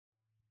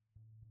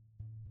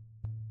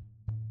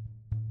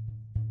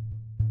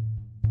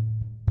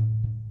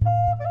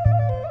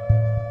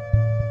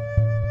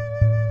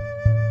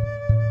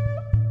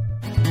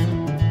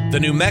The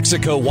New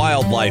Mexico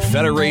Wildlife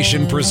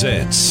Federation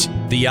presents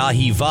the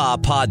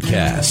Ahiva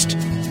Podcast.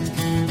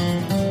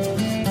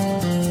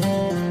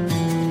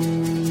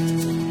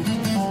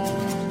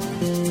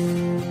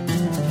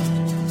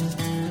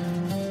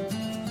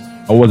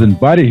 I was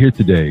invited here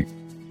today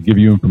to give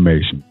you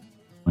information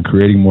on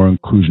creating more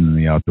inclusion in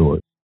the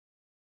outdoors.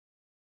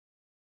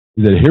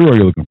 Is that a hero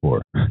you're looking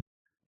for?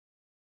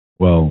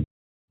 Well,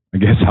 I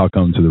guess I'll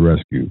come to the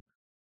rescue.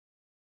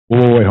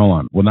 Wait, hold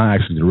on. Well, not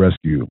actually to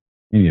rescue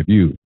any of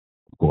you,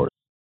 of course.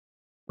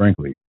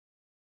 Frankly,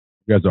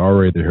 you guys are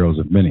already the heroes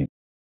of many.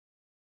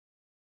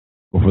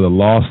 But for the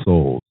lost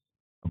souls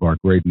of our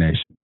great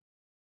nation,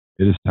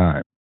 it is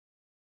time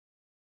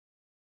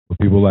for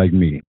people like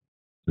me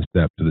to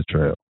step to the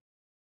trail.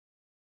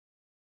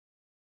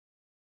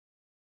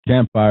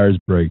 Campfires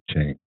break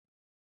chains.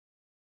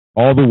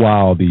 All the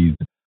while, these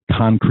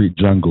concrete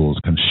jungles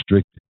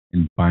constrict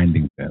and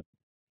binding them.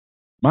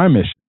 My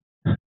mission,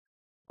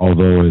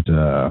 although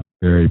it's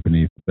buried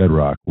beneath the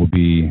bedrock, will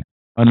be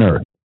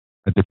unearthed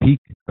at the peak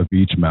of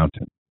each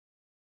mountain.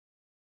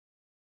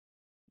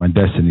 My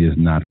destiny is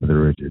not for the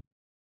rigid.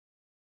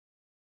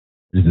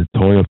 It is a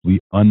toilfully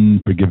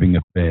unforgiving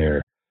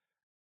affair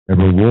that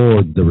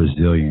rewards the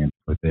resilient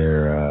with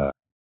their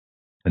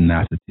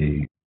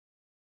tenacity.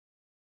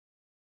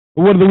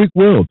 But what of the weak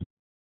willed?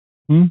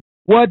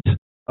 What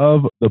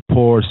of the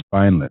poor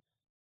spineless?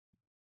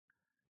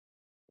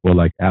 Well,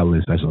 like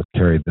Atlas, I shall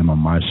carry them on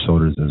my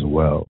shoulders as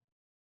well.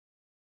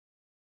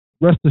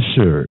 Rest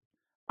assured,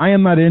 I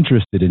am not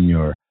interested in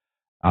your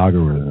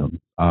algorithms,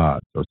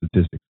 odds, or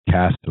statistics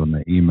cast on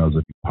the emails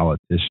of you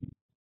politicians.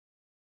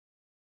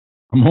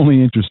 I'm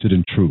only interested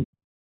in truth.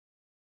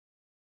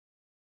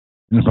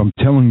 And if I'm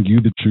telling you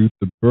the truth,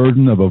 the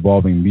burden of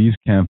evolving these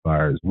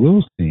campfires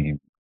will seem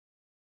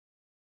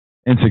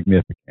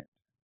insignificant.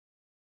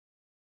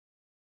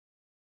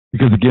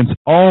 Because against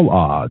all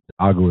odds,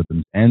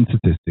 algorithms, and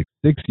statistics,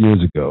 6 years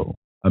ago,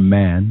 a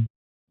man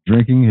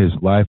drinking his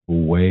life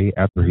away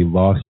after he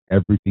lost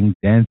everything,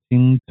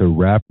 dancing to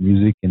rap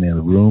music in a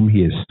room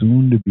he is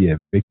soon to be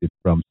evicted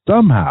from,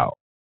 somehow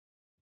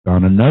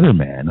found another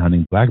man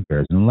hunting black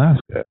bears in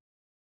Alaska.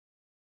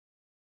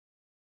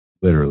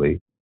 Literally,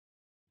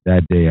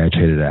 that day I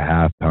traded a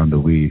half-pound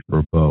of weed for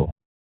a bow.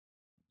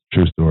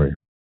 True story.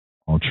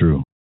 All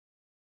true.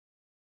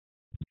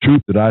 The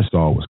truth that I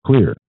saw was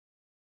clear.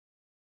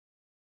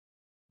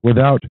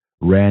 Without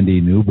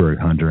Randy Newberg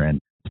Hunter and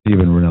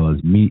Steven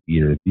Rinella's Meat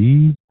Eater,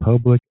 these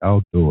public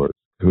outdoors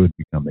could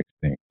become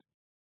extinct.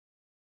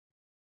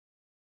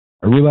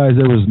 I realized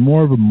there was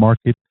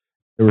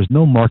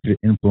no market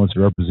influence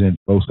to represent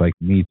folks like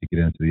me to get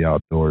into the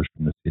outdoors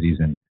from the cities,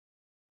 and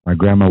my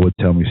grandma would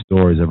tell me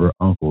stories of her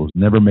uncles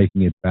never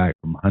making it back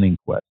from hunting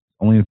quests,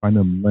 only to find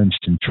them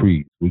lynched in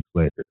trees weeks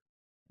later.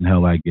 And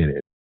hell, I get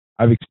it.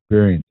 I've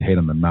experienced hate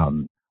on the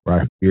mountain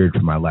where I feared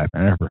for my life,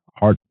 and I've heard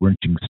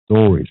heart-wrenching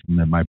stories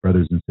from my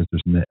brothers and sisters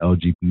in the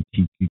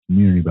LGBTQ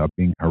community about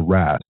being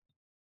harassed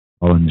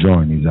while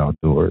enjoying these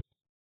outdoors.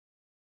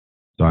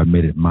 So I've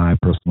made it my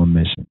personal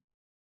mission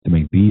to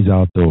make these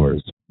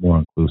outdoors more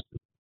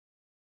inclusive.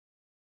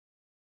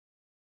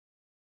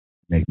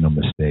 Make no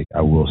mistake,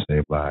 I will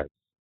save lives.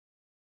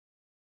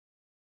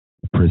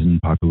 The prison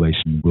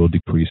population will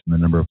decrease and the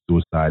number of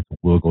suicides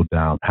will go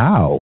down.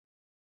 How?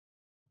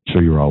 I'm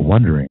sure you're all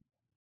wondering.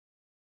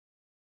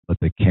 Let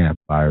the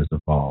campfires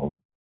evolve.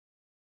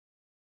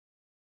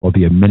 While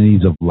the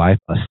amenities of life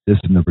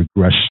assist in the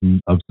regression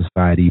of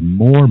society,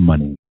 more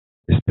money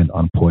is spent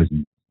on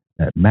poison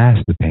that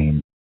masks the pain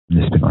and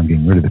is spent on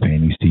getting rid of the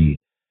pain. You see,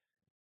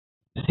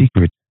 the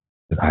secret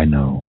that I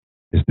know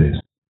is this.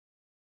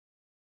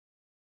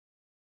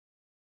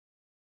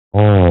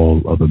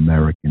 All of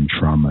American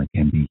trauma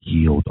can be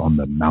healed on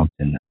the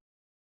mountain.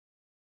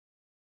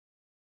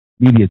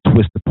 Media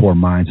twists the poor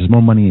minds. There's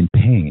more money in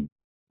pain,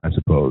 I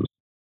suppose.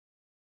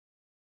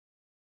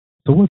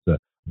 So what's a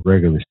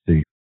regular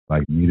city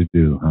like me to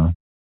do, huh?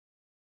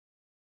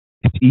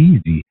 It's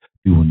easy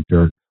doing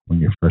dirt when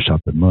you're fresh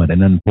out the mud.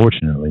 And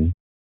unfortunately,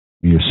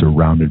 when you're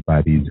surrounded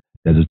by these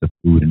deserts of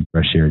food and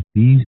fresh air,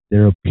 these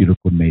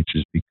therapeutical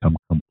natures become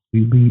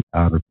completely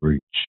out of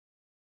reach.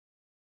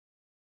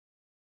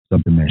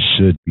 Something that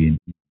should be an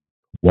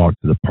walk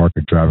to the park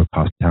or drive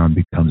across town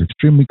becomes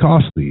extremely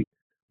costly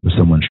for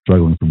someone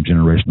struggling from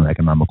generational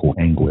economical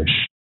anguish.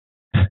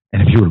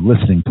 And if you were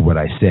listening to what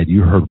I said,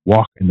 you heard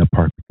walk in the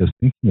park because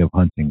thinking of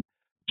hunting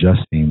just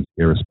seems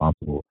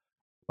irresponsible.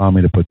 Allow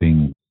me to put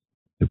things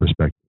into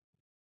perspective.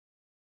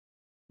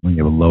 When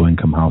you have a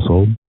low-income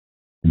household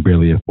and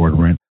barely afford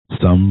rent,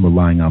 some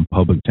relying on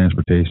public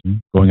transportation,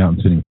 going out and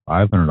spending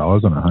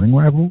 $500 on a hunting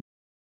rifle,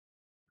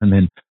 and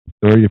then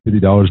 $30 to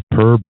 $50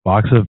 per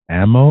box of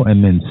ammo,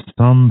 and then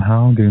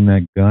somehow getting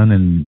that gun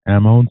and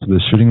ammo to the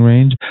shooting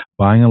range,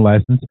 buying a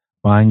license,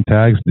 buying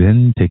tags,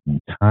 then taking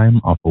time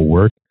off of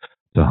work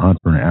to hunt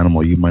for an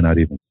animal you might not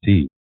even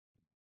see.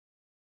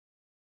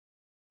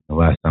 The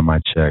last time I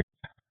checked,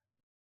 there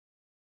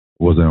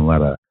wasn't a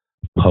lot of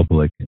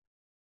public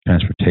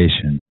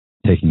transportation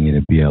taking you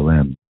to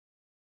BLM.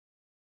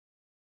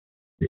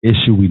 The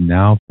issue we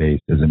now face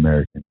as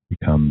Americans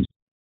becomes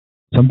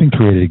something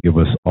created to give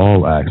us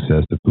all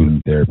access to food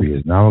and therapy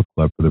is now a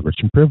club for the rich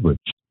and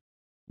privileged.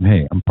 And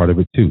hey, I'm part of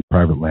it too.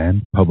 Private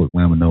land, public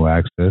land with no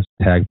access,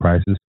 tag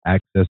prices,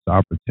 access to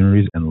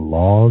opportunities, and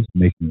laws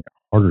making it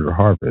harder to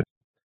harvest.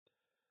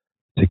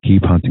 To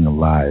keep hunting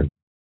alive,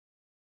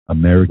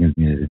 Americans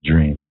needed a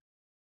dream,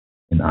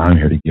 and I'm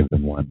here to give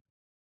them one.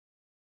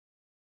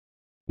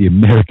 The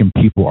American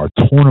people are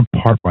torn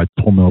apart by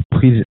turmoil.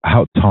 Please it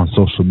out on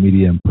social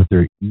media and put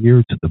their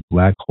ear to the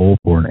black hole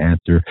for an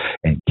answer.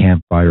 And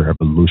Campfire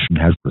Evolution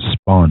has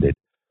responded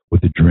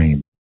with a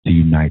dream to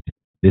unite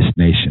this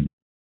nation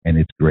and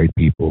its great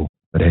people.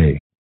 But hey,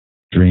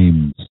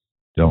 dreams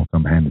don't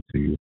come handed to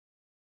you.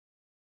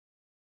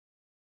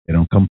 They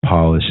don't come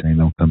polished and they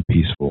don't come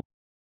peaceful.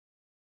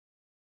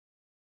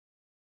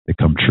 They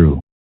come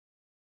true.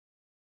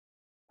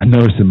 I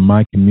noticed in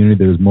my community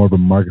there's more of a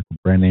market for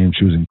brand name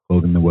shoes and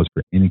clothing than was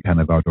for any kind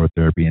of outdoor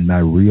therapy, and I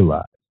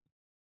realized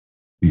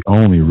the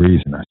only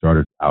reason I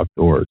started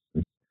outdoors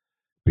is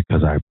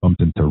because I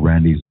bumped into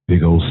Randy's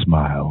big old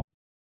smile.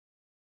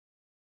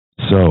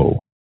 So,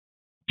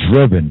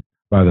 driven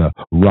by the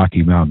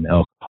Rocky Mountain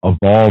elk,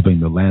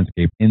 evolving the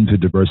landscape into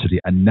diversity,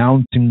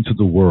 announcing to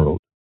the world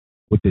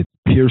with its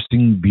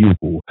piercing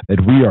bugle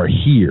that we are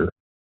here.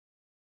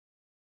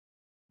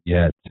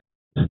 Yet,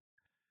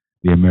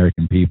 the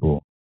American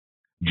people,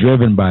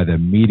 driven by the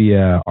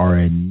media, are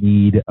in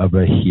need of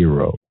a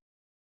hero.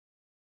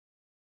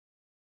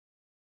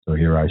 So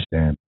here I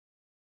stand,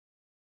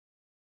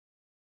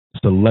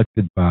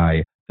 selected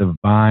by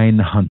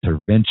divine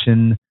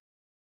intervention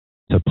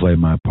to play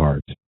my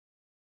part.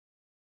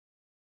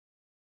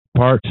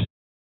 Part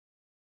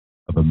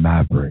of a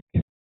maverick.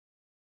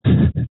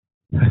 I'm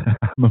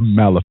a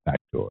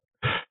malefactor.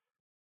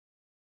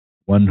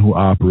 One who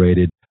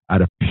operated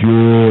out of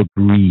pure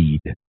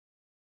greed,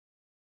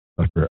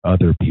 but for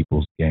other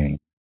people's gain.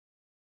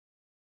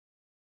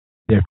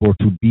 Therefore,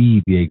 to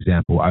be the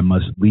example, I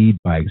must lead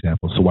by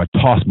example. So I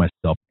toss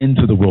myself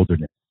into the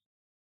wilderness,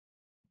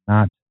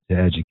 not to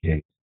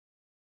educate,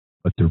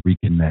 but to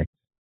reconnect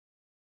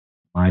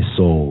my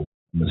soul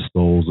and the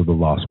souls of the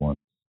lost ones.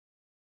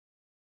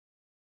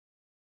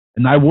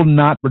 And I will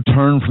not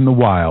return from the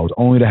wild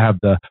only to have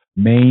the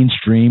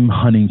mainstream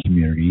hunting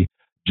community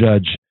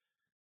judge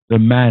the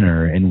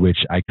manner in which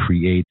I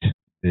create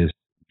this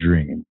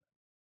dream.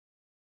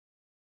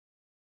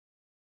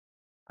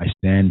 I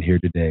stand here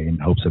today in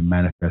hopes of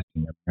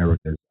manifesting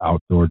America's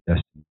outdoor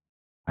destiny.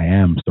 I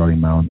am starting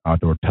my own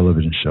outdoor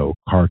television show,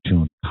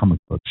 cartoon, comic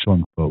book,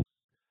 showing folks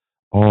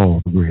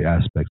all the great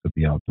aspects of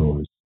the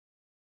outdoors.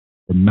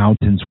 The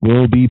mountains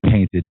will be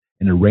painted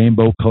in a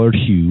rainbow-colored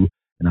hue,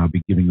 and I'll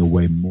be giving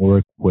away more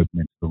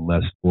equipment to the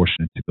less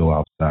fortunate to go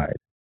outside.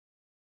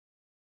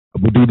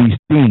 I will do these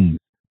things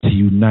to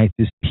unite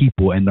this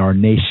people and our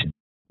nation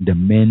and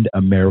amend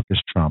America's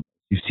trauma.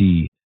 You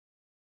see,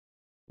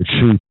 the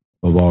truth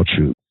of all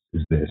truths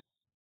is this.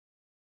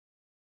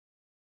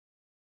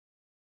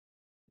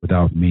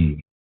 Without me,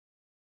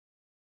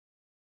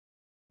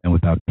 and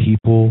without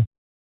people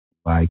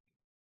like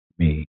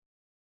me,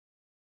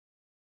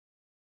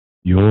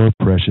 your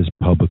precious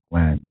public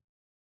land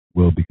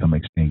will become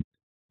extinct.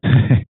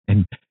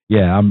 And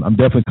yeah, I'm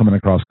definitely coming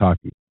across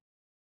cocky.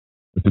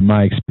 But through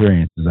my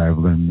experiences, I've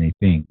learned many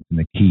things, and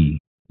the key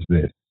is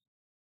this.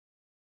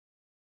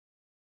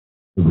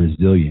 The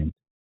resilient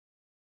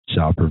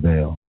shall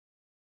prevail.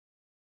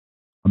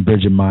 I'm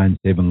bridging minds,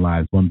 saving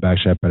lives, one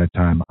backstrap at a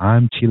time.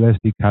 I'm Chiles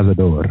de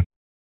Cazador,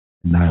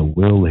 and I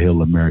will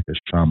heal America's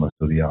traumas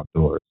to the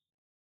outdoors.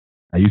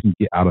 Now you can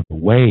get out of the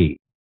way,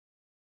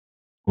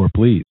 or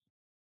please,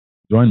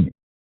 join me.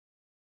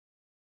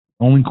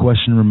 The only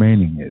question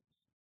remaining is,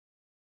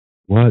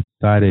 what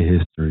side of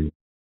history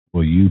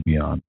will you be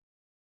on?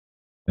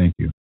 Thank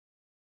you.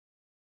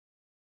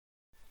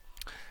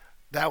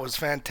 That was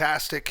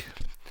fantastic.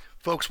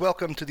 Folks,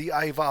 welcome to the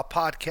AIVA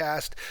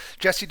podcast.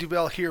 Jesse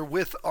Duvall here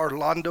with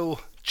Orlando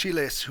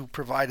Chiles, who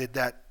provided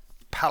that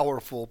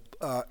powerful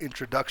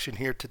introduction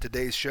here to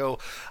today's show.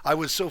 I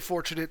was so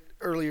fortunate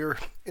earlier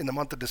in the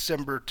month of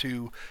December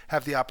to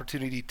have the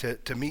opportunity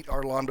to meet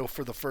Orlando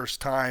for the first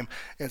time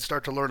and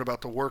start to learn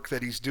about the work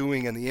that he's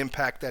doing and the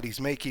impact that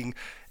he's making.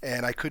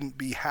 And I couldn't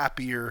be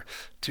happier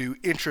to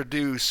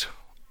introduce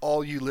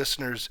all you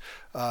listeners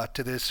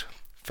to this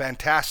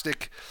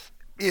fantastic,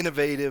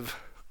 innovative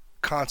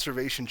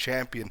conservation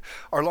champion.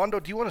 Orlando,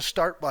 do you want to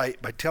start by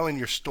telling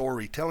your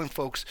story, telling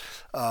folks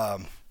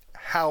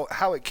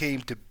how it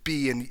came to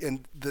be,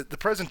 and the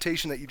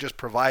presentation that you just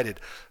provided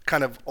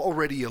kind of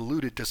already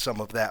alluded to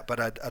some of that, but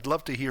I'd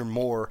love to hear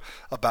more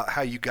about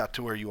how you got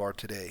to where you are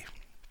today.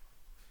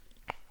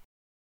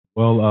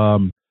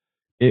 Well,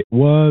 it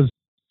was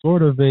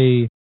sort of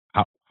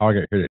how I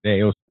got here today.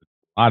 It was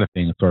a lot of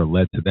things sort of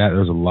led to that. There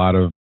was a lot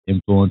of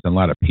influence and a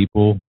lot of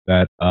people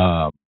that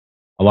a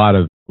lot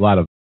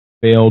of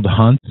failed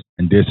hunts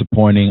and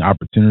disappointing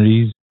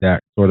opportunities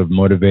that sort of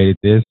motivated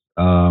this.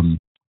 And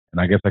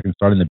I guess I can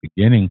start in the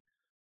beginning.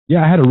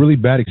 Yeah, I had a really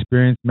bad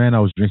experience, man. I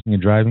was drinking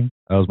and driving.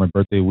 That was my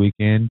birthday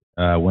weekend.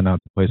 I went out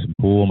to play some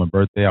pool on my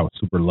birthday. I was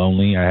super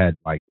lonely. I had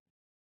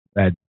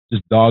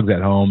just dogs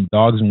at home,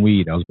 dogs and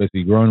weed. I was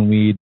basically growing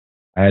weed.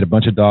 I had a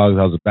bunch of dogs.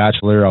 I was a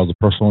bachelor. I was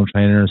a personal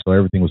trainer, so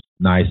everything was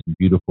nice and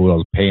beautiful. I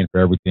was paying for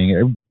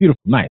everything.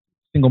 Beautiful, nice.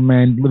 Single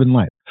man living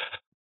life.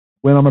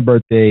 Went on my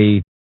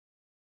birthday,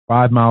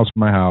 5 miles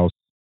from my house.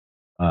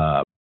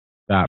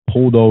 Got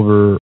pulled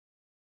over.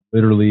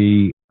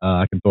 Literally,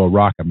 I can throw a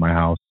rock at my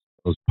house.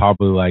 It was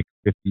probably like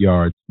 50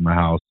 yards from my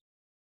house,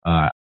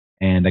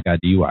 and I got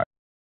DUI.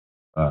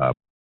 Uh,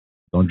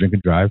 don't drink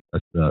and drive.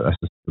 That's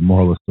just the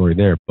moral of the story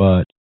there.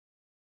 But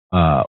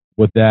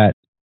with that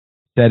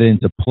set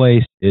into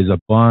place is a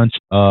bunch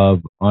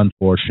of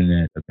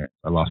unfortunate events.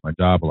 I lost my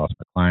job. I lost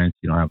my clients.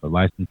 You don't have a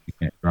license. You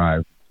can't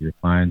drive to your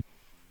clients.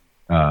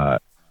 You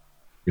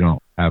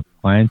don't have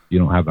clients. You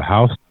don't have a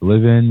house to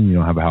live in. You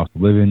don't have a house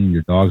to live in.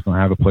 Your dogs don't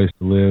have a place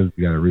to live.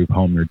 You got to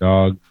rehome your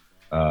dog.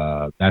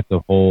 That's a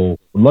whole.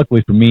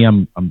 Luckily for me,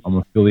 I'm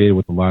affiliated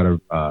with a lot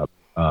of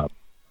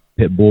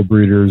pit bull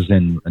breeders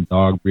and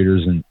dog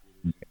breeders in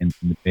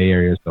the Bay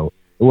Area, so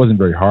it wasn't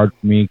very hard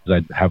for me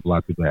because I have a lot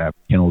of people that have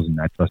kennels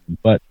and I trust them.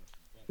 But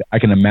I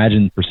can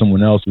imagine for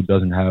someone else who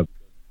doesn't have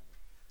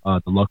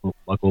the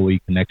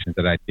luckily connections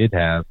that I did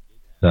have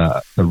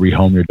to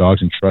rehome your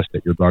dogs and trust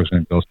that your dog's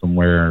going to go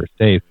somewhere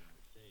safe.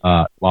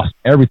 Lost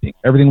everything.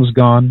 Everything was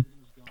gone.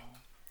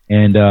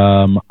 And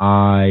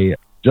I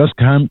just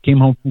came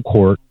home from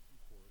court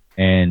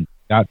and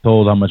got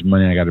told how much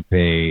money I got to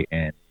pay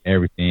and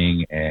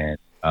everything. And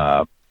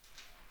I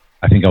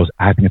think I was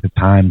acting at the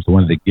time, so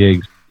one of the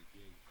gigs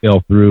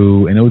fell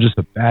through, and it was just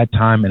a bad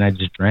time, and I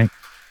just drank.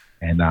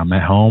 And I'm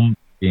at home.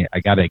 I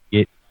got to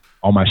get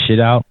all my shit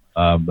out.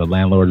 The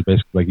landlord is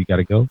basically like, you got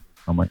to go.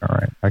 I'm like, all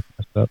right, pack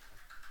my stuff.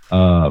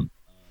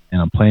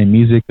 And I'm playing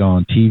music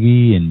on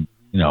TV, and,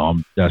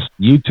 I'm just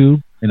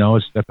YouTube.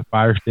 It's got the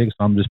Fire Stick,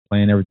 so I'm just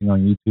playing everything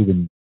on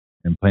YouTube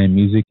and playing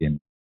music. And,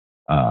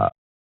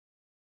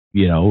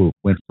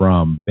 went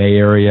from Bay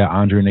Area,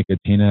 Andre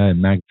Nicotina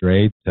and Mac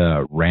Dre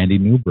to Randy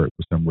Newberg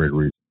for some weird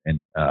reason. And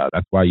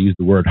that's why I use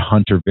the word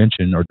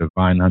huntervention or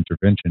divine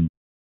huntervention.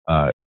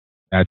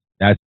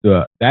 That's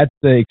the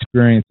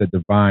experience that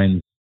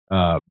defines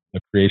the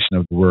creation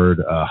of the word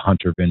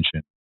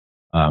huntervention.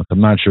 So I'm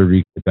not sure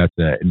if that's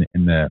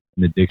in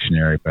the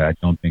dictionary, but I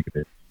don't think it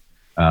is.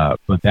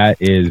 But that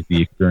is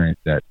the experience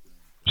that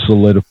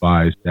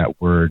solidifies that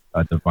word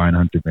divine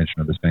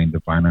intervention, or the saying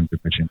divine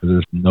intervention, because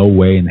there's no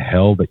way in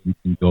hell that you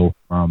can go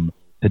from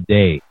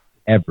today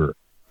ever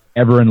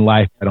in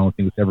life. I don't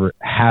think it's ever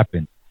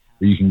happened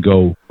where you can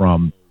go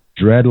from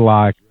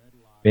dreadlock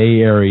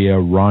Bay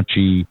Area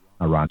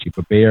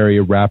Bay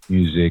Area rap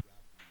music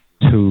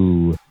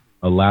to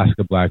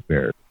Alaska black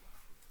bears.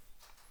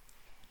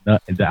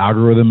 The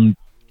algorithm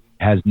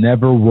has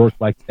never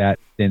worked like that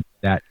since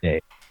that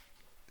day.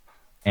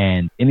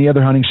 And any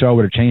other hunting show, I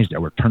would have changed it. I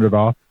would have turned it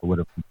off. I would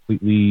have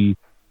completely,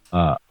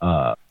 what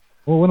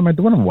am I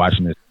doing? I'm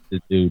watching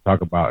this dude talk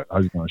about how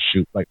he's going to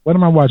shoot. Like, what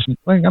am I watching?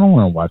 Like, I don't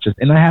want to watch this.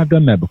 And I have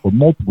done that before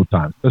multiple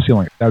times, especially on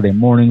like Saturday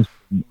mornings,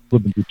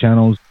 flipping through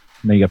channels.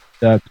 And you got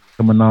ducks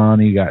coming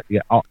on. You got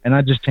and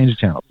I just changed the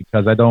channel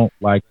because I don't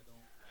like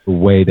the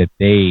way that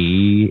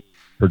they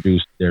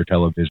produce their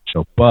television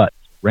show. But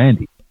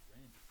Randy,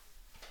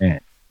 man,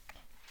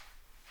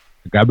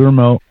 I grabbed the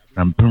remote.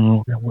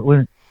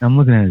 I'm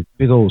looking at his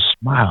big old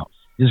smile.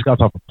 He just got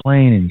off a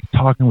plane and he's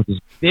talking with this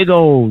big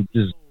old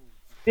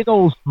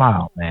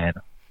smile, man.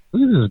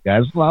 Look at this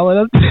guy smiling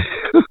up.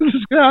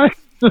 This guy.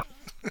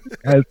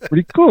 That's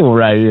pretty cool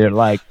right here.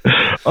 Like,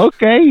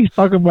 okay, he's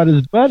talking about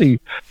his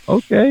buddy.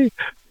 Okay.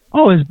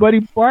 Oh, his buddy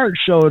Bart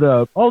showed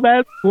up. Oh,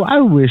 that's cool.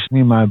 I wish me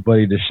and my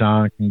buddy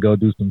Deshaun can go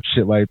do some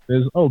shit like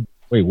this. Oh,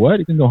 wait, what?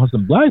 He can go hunt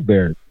some black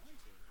bears.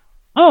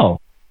 Oh,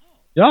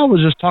 y'all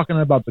was just talking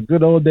about the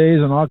good old days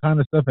and all kind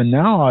of stuff, and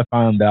now I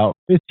found out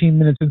 15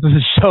 minutes into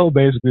the show,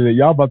 basically, that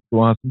y'all about to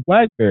go hunt some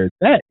black bears.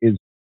 That is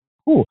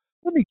cool.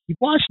 Let me keep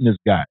watching this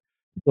guy.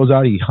 He goes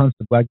out, he hunts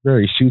the black bear,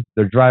 he shoots,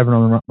 they're driving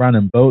around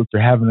in boats,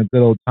 they're having a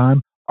good old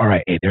time. All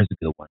right, hey, there's a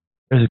good one.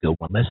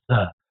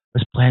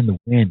 Let's plan the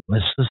win.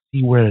 Let's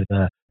see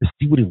let's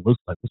see what he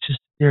looks like. Let's just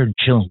sit there and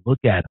chill and look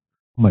at him.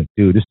 I'm like,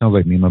 dude, this sounds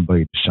like me and my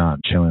buddy Deshaun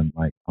chilling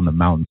like on the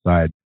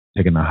mountainside,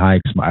 taking a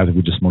hike. After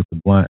we just smoked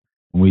the blunt.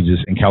 And we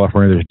just, in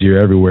California, there's deer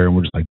everywhere, and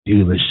we're just like,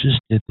 dude, let's just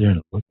sit there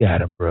and look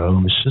at him, bro.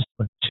 Let's just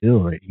like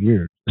chill right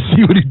here,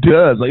 see what he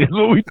does. Like, that's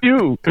what we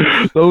do.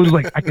 So it was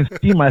like, I can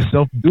see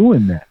myself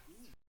doing that.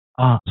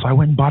 So I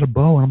went and bought a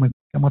bow, and I'm like,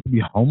 I'm about to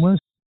be homeless.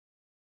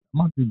 I'm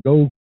about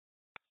to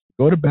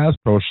go to Bass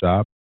Pro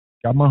Shop,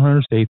 got my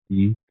hunter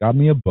safety, got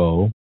me a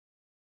bow.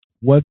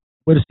 What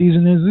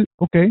season is it?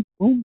 Okay,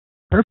 boom,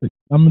 perfect.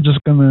 I'm just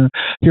gonna.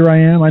 Here I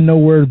am. I know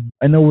where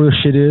the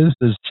shit is.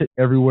 There's shit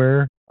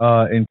everywhere.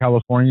 In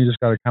California, you just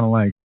gotta kind of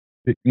like,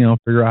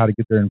 figure out how to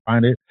get there and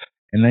find it.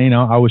 And then,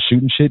 I was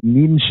shooting shit and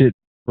eating shit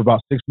for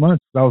about 6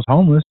 months. I was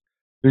homeless,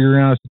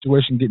 figuring out a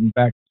situation, getting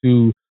back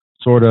to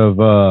sort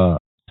of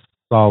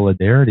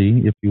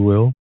solidarity, if you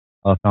will,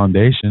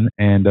 foundation.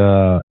 And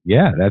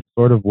that's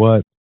sort of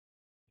what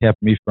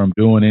kept me from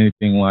doing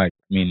anything like,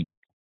 I mean,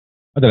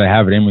 not that I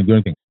have it in me to do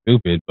anything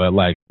stupid, but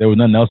like there was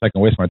nothing else I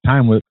can waste my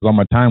time with because all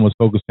my time was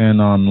focused in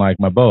on like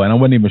my bow, and I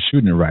wasn't even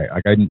shooting it right.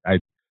 Like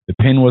the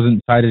pin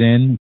wasn't sighted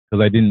in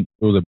because it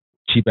was a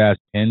cheap ass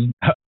pin,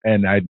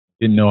 and I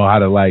didn't know how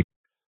to like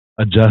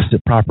adjust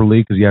it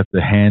properly because you have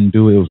to hand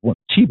do it. It was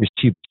cheap as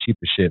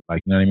shit.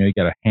 Like, you know what I mean? You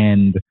got to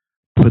hand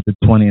put the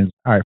 20 in.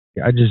 All right,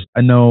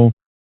 I know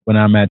when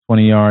I'm at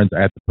 20 yards,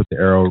 I have to put the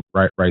arrow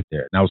right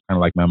there. And that was kind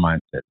of like my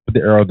mindset. Put the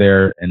arrow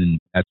there, and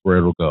that's where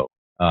it'll go.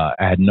 I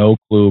had no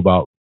clue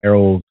about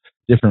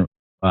different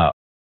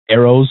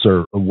arrows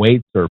or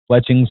weights or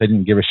fletchings. I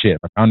didn't give a shit.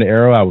 If I found an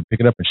arrow, I would pick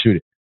it up and shoot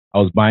it. I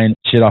was buying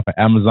shit off of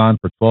Amazon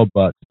for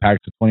 $12,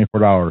 packed for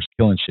 $24,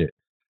 killing shit.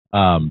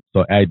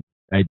 So I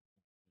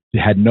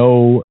had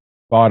no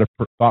thought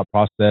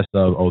process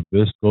of, oh,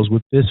 this goes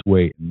with this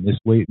weight and this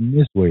weight and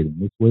this weight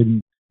and this weight.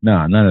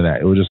 Nah, none of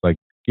that. It was just like,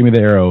 give me the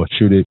arrow,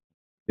 shoot it.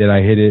 Did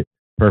I hit it?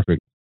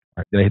 Perfect.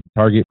 Did I hit the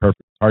target?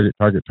 Perfect. Target,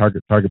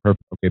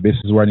 perfect. Okay, this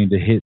is where I need to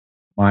hit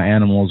my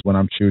animals when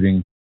I'm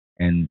shooting.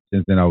 And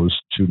since then, I was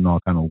shooting all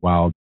kind of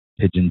wild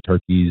pigeon,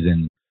 turkeys,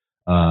 and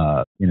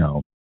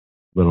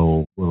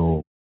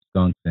little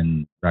skunks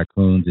and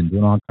raccoons, and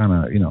doing all kind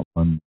of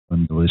fun,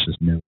 delicious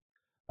meals.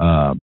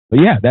 But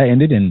yeah, that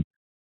ended, and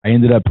I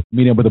ended up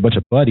meeting up with a bunch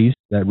of buddies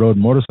that rode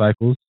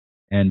motorcycles,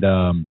 and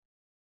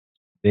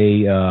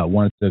they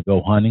wanted to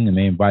go hunting, and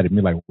they invited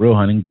me, like real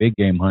hunting, big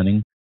game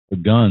hunting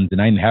with guns, and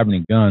I didn't have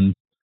any guns.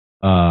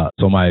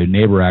 So my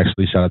neighbor,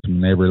 actually, shout out to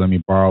my neighbor, let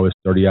me borrow his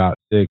 30-06.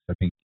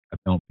 I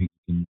don't think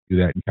you can do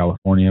that in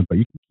California, but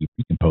you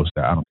can post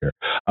that. I don't care.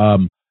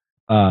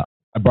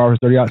 I borrowed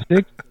his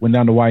 30-06, went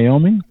down to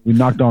Wyoming. We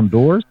knocked on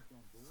doors,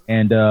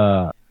 and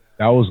that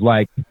was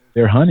like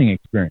their hunting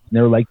experience. And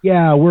they were like,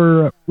 yeah,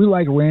 we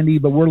like Randy,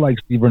 but we're like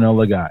Steve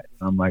Rinella guys.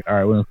 And I'm like, all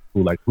right, well,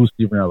 cool. Like, who's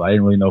Steve Rinella? I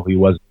didn't really know who he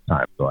was at the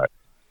time. So I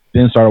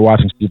then started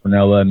watching Steve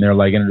Rinella, and they're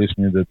like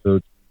introducing me to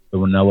the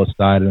Rinella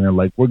side, and they're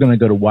like, we're going to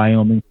go to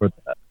Wyoming for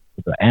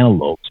the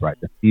antelopes, right?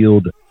 The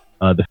field,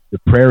 the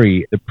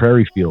prairie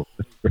field,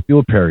 the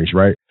field prairies,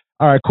 right?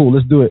 All right, cool,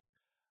 let's do it.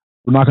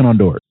 We're knocking on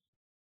doors.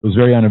 It was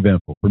very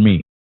uneventful for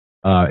me.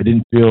 It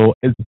didn't feel,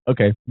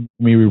 okay, let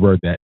me reword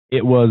that.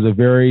 It was a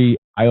very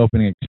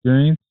eye-opening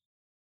experience.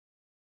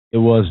 It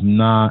was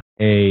not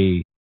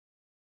the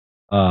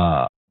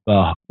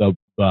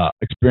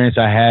experience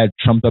I had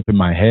trumped up in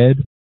my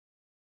head.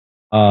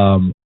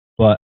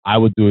 But I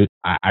would do it.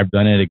 I've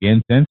done it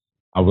again since.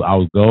 I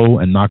would go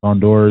and knock on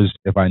doors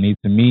if I need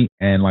to meet,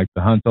 and like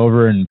the hunt's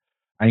over and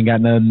I ain't got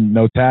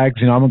no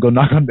tags. I'm gonna go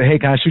knock on the, hey,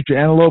 can I shoot your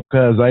antelope?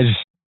 Because I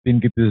just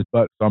didn't get this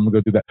buck, so I'm gonna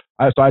go do that.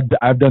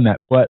 I've done that,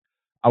 but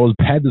I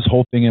had this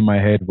whole thing in my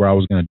head where I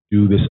was gonna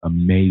do this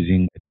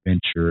amazing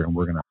adventure, and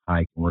we're gonna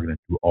hike, and we're gonna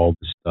do all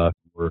this stuff.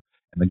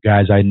 And the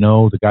guys I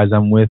know, the guys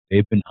I'm with,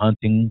 they've been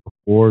hunting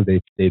before.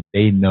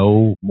 They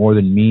know more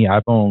than me.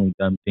 I've only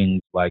done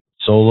things like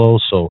solo,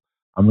 so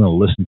I'm going to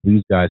listen to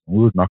these guys. And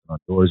we were knocking on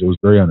doors. It was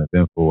very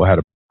uneventful. I had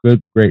a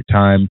great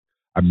time.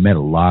 I met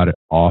a lot of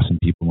awesome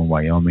people in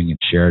Wyoming and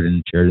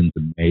Sheridan. Sheridan's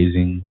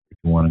amazing. If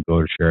you want to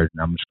go to Sheridan,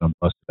 I'm just going to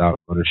bust it out,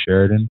 go to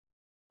Sheridan.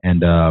 And,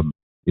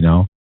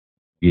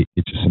 get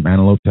you some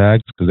antelope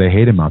tags because they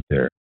hate them out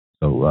there.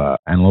 So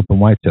antelope and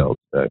whitetails,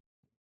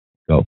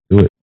 go do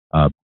it.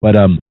 But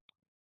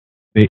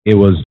it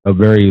was a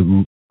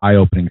very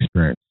eye-opening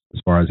experience as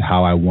far as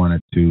how I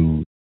wanted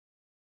to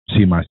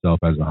see myself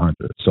as a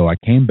hunter. So I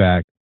came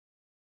back.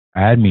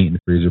 I had meat in the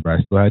freezer, but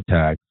I still had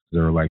tags. They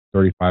were like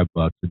 $35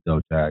 a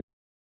doe tag.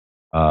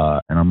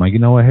 And I'm like, you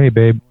know what? Hey,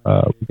 babe,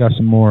 we got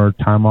some more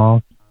time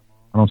off.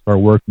 I don't start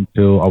work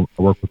until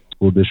I work with the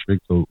school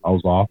district, so I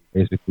was off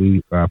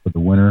basically for the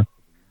winter.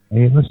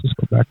 Hey, let's just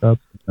go back up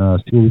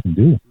and see what we can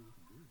do.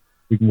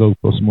 We can go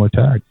throw some more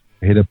tags.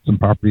 I hit up some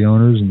property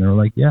owners, and they were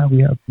like, yeah,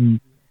 we have some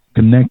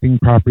connecting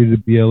property to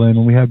BLM,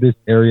 and we have this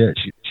area.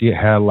 She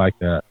had like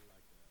it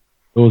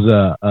was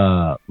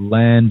a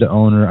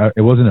landowner.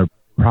 It wasn't a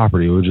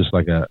property. It was just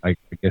like I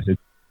guess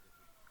it's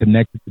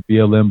connected to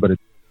BLM, but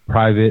it's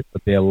private,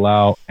 but they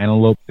allow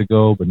antelope to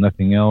go, but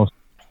nothing else.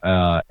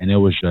 And it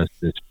was just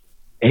this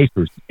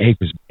acres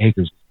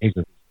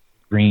of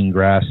green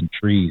grass and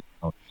trees.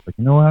 I was like,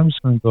 you know what? I'm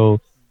just going to go.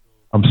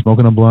 I'm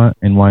smoking a blunt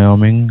in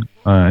Wyoming,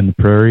 in the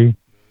prairie,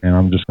 and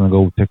I'm just going to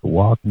go take a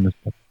walk in this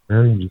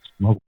prairie and just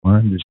smoke a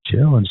blunt and just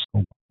chill and just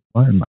smoke a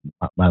blunt.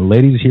 My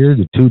lady's here.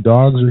 The 2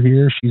 dogs are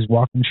here. She's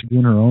walking. She's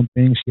doing her own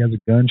thing. She has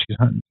a gun. She's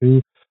hunting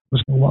too. I'm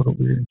just going to walk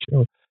over here and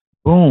chill.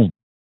 Boom.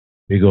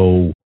 Big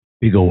old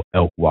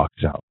elk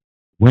walks out.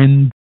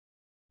 When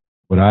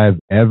would I have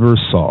ever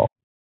saw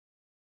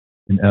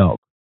an elk?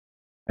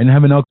 I didn't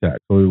have an elk tag,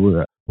 but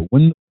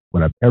when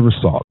would I ever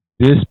saw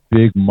this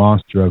big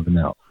monster of an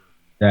elk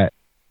that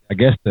I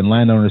guess the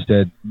landowner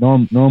said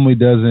normally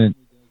doesn't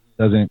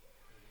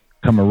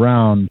come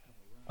around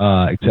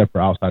except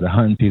for outside of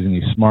hunting season.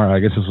 He's smart. I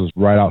guess this was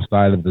right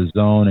outside of the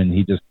zone, and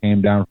he just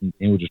came down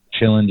he was just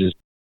chilling, just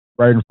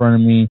right in front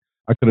of me.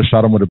 I could have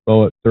shot him with a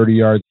bow at 30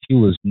 yards. He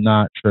was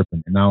not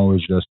tripping, and I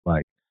was just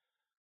like,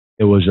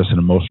 it was just an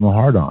emotional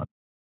hard-on.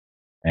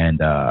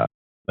 And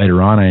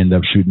later on, I ended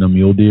up shooting a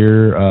mule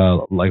deer,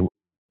 like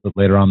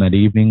later on that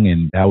evening.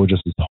 And that was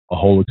just a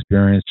whole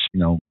experience,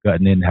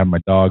 gutting in, having my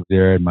dogs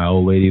there and my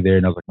old lady there.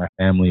 And I was like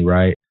my family,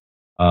 right?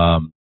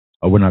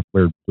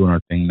 We're doing our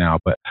thing now,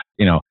 but at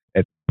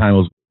the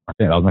time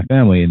that was my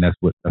family, and that's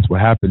what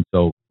happened.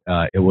 So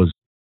it was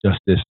just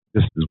this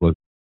is what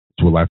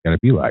life got to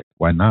be like.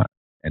 Why not?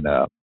 And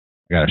I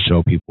got to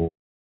show people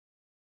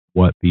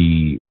what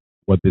this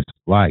is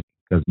like,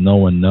 because no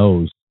one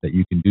knows that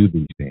you can do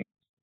these things.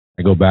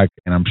 I go back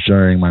and I'm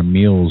sharing my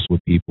meals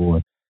with people,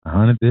 and I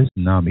hunted this,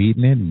 and now I'm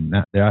eating it, and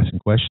they're asking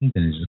questions,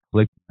 and it just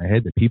clicked in my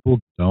head that people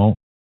don't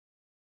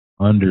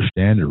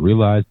understand or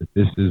realize that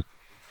this is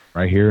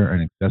right here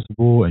and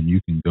accessible, and you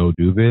can go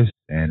do this.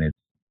 And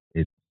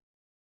I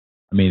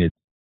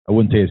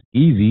wouldn't say it's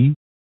easy,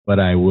 but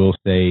I will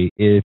say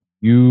if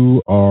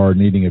you are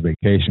needing a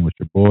vacation with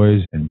your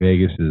boys and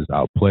Vegas is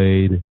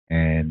outplayed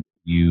and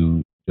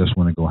you just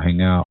want to go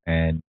hang out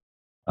and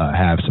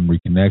have some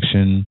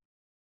reconnection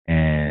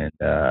and,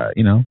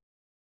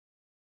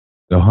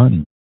 go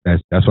hunting.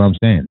 That's what I'm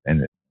saying.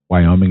 And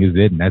Wyoming is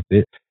it, and that's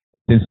it.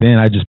 Since then,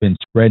 I've just been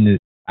spreading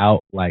it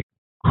out like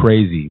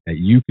crazy that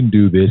you can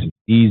do this. It's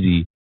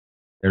easy.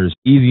 There's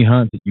easy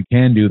hunts that you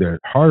can do. There's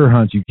harder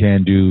hunts you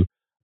can do.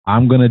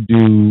 I'm going to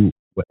do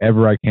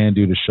whatever I can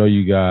do to show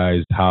you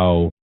guys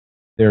how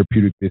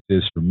therapeutic this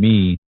is for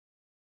me.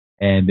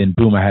 And then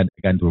boom, I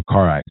got into a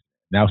car accident.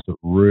 That's what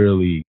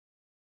really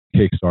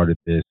kickstarted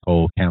this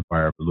whole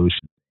campfire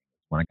evolution.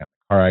 When I got in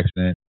a car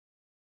accident,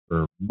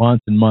 for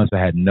months and months, I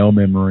had no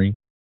memory.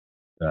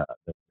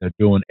 They're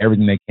doing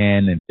everything they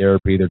can in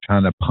therapy. They're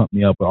trying to pump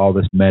me up with all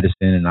this medicine,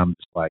 and I'm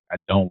just like, I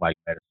don't like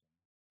medicine.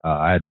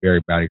 I had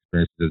very bad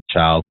experiences as a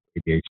child,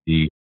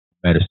 ADHD,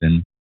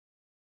 medicine.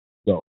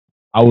 So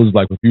I was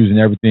like refusing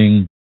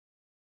everything.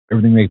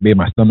 Everything that made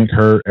my stomach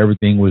hurt.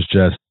 Everything was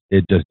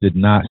it just did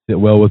not sit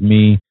well with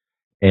me,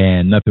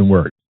 and nothing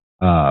worked.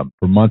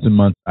 For months and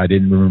months, I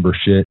didn't remember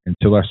shit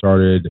until I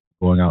started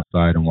going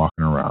outside and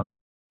walking around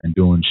and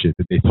doing shit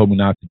that they told me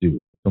not to do.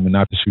 They told me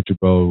not to shoot your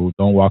bow,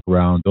 don't walk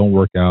around, don't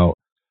work out,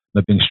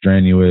 nothing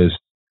strenuous,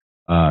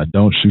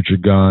 don't shoot your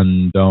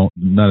gun,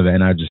 none of that.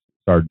 And I just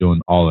started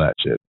doing all that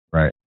shit,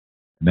 right?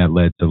 And that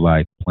led to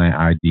like plant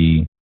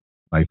ID,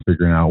 like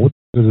figuring out what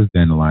is this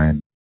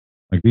dandelion.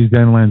 Like these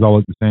dandelions all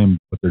look the same,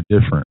 but they're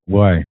different.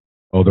 Why?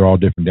 Oh, they're all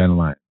different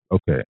dandelions.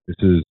 Okay, this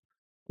is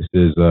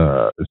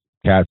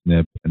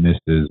catnip, and this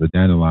is a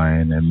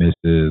dandelion, and this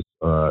is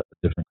a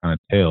different kind of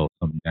tail,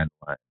 some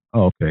dandelion.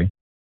 Oh, okay.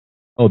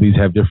 Oh, these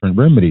have different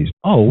remedies.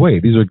 Oh,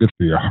 wait, these are good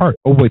for your heart.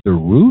 Oh, wait, the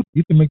root?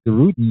 You can make the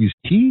root and use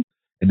tea?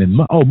 And then,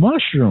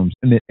 mushrooms.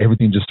 And then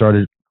everything just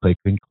started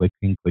clicking.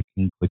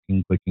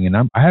 And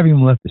I haven't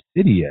even left the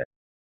city yet.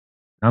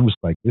 I'm just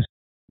like, this is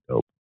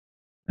dope.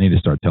 I need to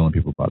start telling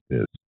people about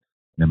this.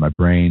 And then my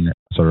brain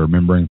started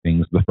remembering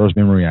things. The first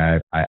memory I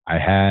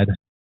had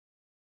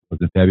was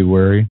in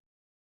February,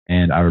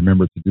 and I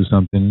remembered to do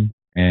something.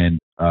 And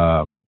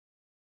my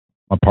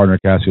partner,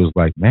 Cassie, was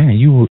like, man,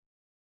 you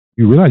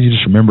realize you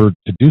just remembered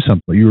to do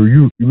something.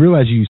 You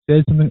realize you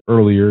said something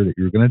earlier that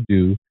you were going to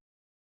do,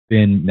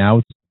 then now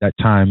it's that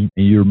time,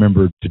 and you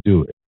remembered to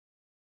do it.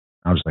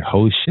 I was like,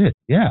 holy shit,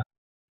 yeah.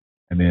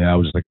 And then I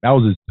was like, that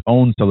was its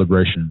own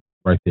celebration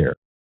right there.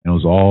 And it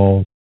was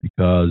all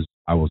because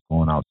I was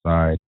going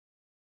outside.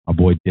 My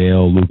boy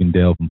Dale, Lugan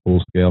Dale from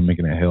Full Scale,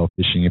 Making It Hell,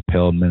 Fishing in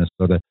Pale,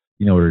 Minnesota.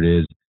 You know what it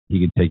is. He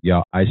can take you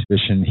out ice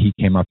fishing. He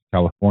came out to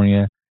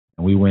California,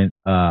 and we went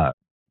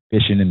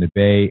fishing in the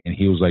bay, and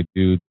he was like,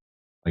 dude,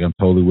 like, I'm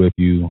totally with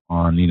you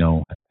on,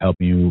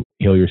 helping you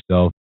heal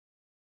yourself.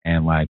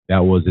 And like,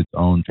 that was its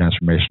own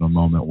transformational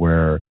moment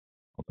where I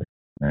was like,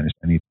 man,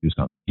 I need to do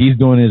something. He's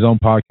doing his own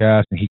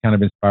podcast, and he kind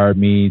of inspired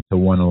me to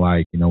want to,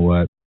 like, you know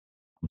what,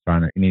 I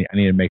need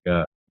to make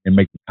the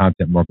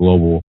content more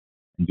global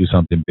and do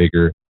something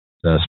bigger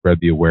to spread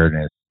the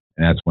awareness.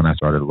 And that's when I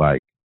started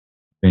like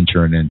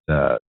venturing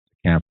into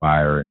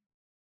campfire, and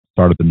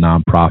started the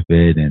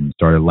nonprofit, and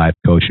started life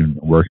coaching,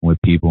 and working with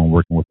people and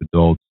working with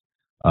adults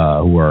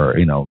who are,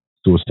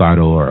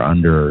 suicidal or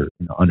under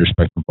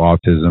spectrum of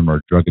autism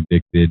or drug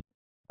addicted.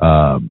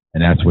 And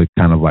that's what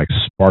kind of like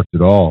sparked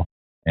it all.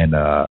 And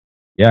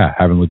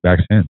haven't looked back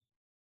since.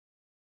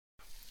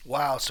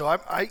 Wow. So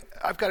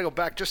I've got to go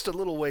back just a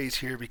little ways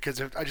here,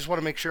 because I just want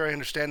to make sure I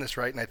understand this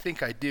right, and I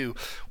think I do.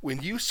 When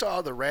you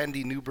saw the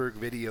Randy Newberg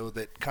video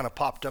that kind of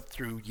popped up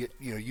through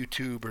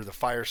YouTube or the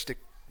Fire Stick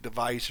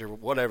device or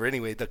whatever,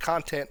 anyway, the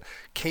content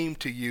came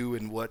to you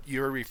in what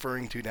you're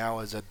referring to now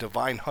as a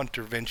divine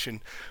huntervention,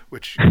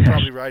 which you're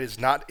probably right is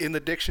not in the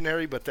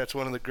dictionary, but that's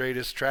one of the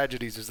greatest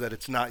tragedies, is that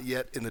it's not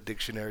yet in the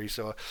dictionary.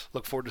 So I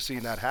look forward to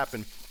seeing that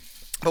happen.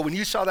 But when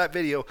you saw that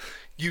video,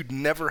 you'd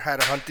never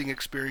had a hunting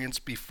experience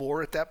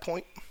before at that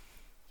point?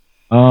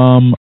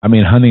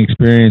 Hunting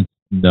experience,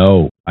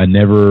 no. I've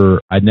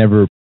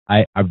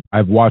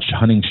watched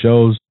hunting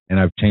shows, and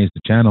I've changed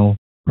the channel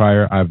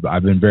prior.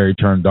 I've been very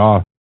turned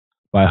off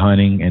by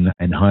hunting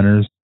and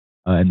hunters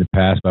in the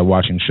past by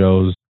watching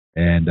shows.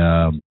 And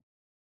I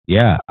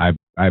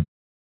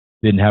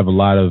didn't have a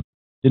lot of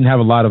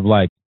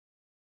like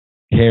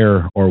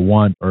care or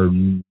want or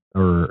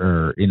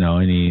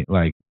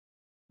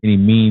any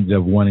means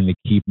of wanting to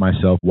keep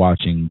myself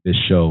watching this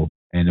show,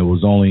 and it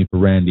was only for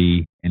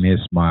Randy and his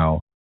smile.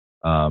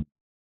 Because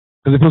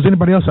if it was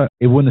anybody else,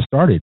 it wouldn't have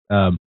started.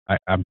 I'm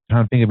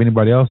trying to think of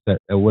anybody else that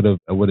would have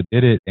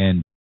did it.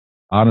 And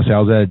honestly, I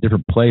was at a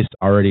different place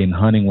already in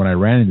hunting when I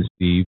ran into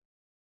Steve.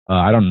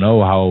 I don't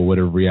know how I would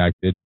have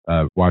reacted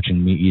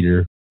watching Meat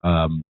Eater,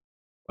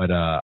 but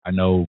I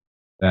know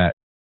that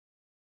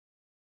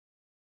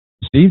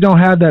Steve don't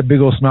have that big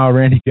old smile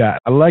Randy got.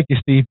 I like you,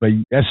 Steve, but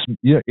that's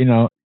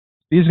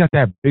Steve's got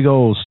that big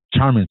old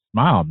charming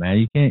smile, man.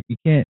 You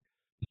can't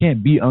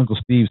beat Uncle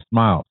Steve's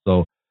smile.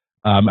 So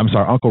I'm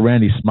sorry, Uncle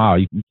Randy's smile.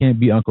 You can't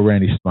beat Uncle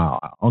Randy's smile.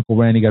 Uncle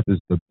Randy got the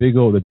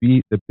biggest,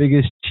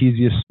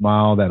 cheesiest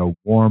smile that'll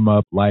warm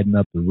up, lighten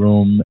up the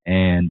room,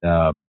 and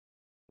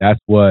that's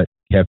what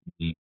kept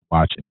me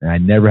watching. And I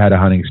never had a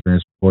hunting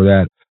experience before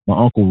that. My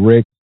Uncle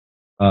Rick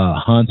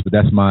hunts, but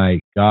that's my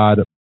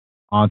god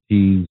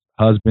auntie's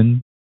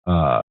husband.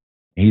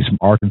 He's from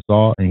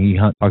Arkansas, and he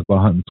talks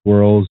about hunting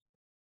squirrels.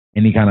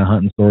 Any kind of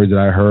hunting stories that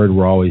I heard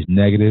were always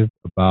negative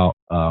about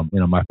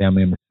my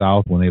family in the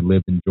South when they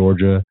lived in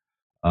Georgia,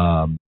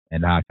 and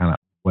how kind of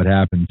what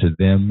happened to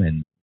them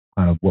and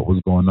kind of what was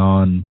going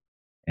on.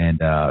 And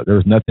there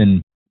was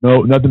nothing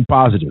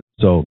positive.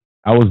 So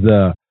I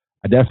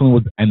definitely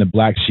was and the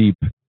black sheep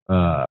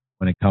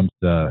when it comes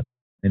to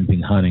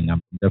anything hunting. I'm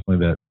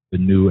definitely the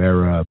new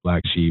era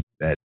black sheep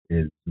that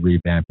is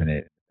revamping it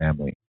in the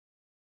family.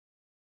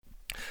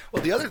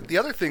 Well, the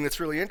other thing that's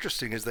really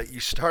interesting is that you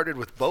started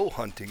with bow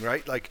hunting,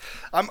 right? Like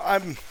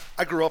I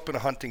grew up in a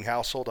hunting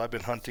household. I've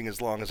been hunting as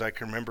long as I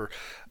can remember,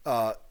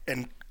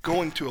 and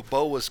going to a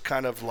bow was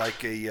kind of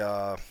like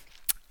a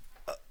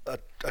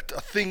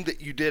thing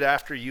that you did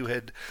after you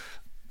had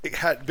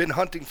been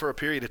hunting for a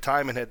period of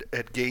time and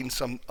had gained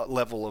some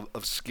level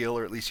of skill,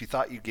 or at least you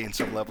thought you gained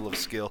some level of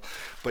skill.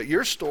 But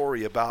your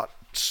story about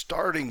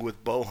starting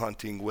with bow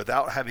hunting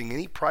without having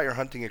any prior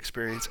hunting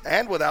experience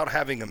and without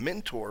having a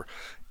mentor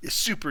is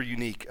super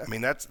unique. I mean,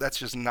 that's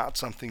just not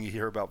something you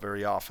hear about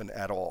very often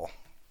at all.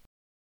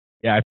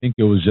 Yeah, I think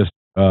it was just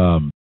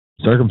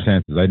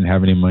circumstances. I didn't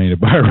have any money to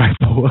buy a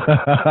rifle,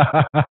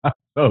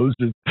 so it was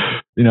just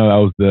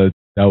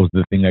that was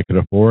the thing I could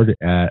afford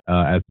at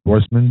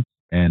Sportsman,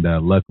 and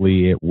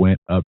luckily it went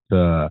up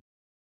to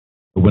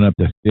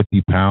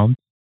 50 pounds.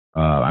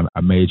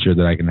 I made sure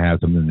that I can have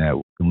something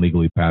that can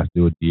legally pass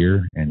through a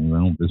deer,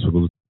 and this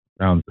was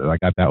pounds. I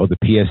got that with a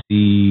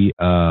PSC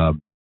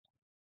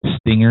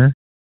Stinger,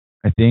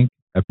 I think,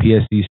 a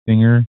PSC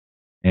Stinger,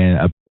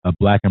 and a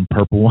black and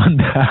purple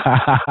one.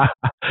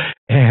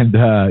 And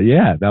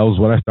that was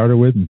what I started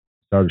with and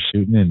started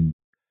shooting. And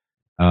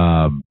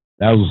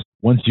that was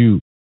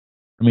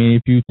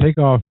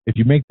if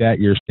you make that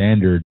your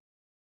standard,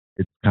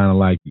 it's kind of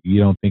like you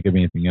don't think of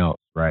anything else,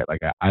 right?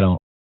 Like I don't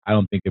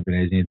think of it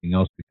as anything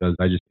else because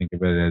I just think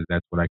of it as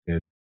that's what I can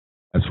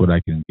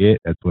get.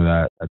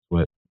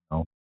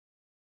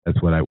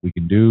 We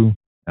can do.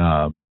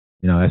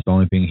 That's the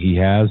only thing he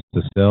has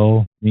to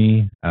sell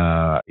me.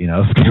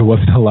 There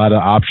wasn't a lot of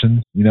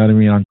options,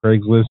 on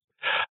Craigslist.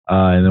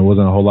 And there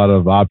wasn't a whole lot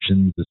of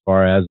options as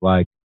far as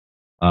like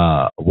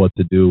what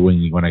to do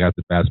when I got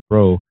the Bass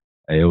Pro.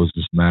 It was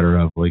just a matter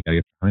of like I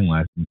get the hunting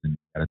license and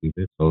gotta do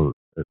this. So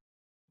it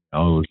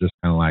was just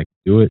kind of like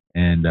do it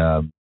and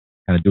kind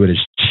of do it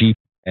as cheap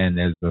and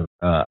as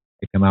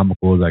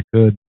economical as I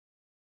could,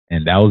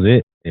 and that was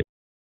it.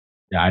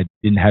 I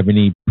didn't have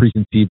any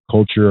preconceived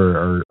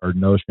culture or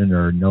notion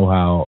or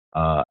know-how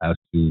as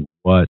to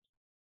what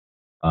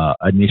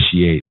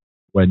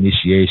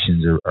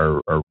initiations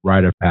or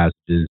rite of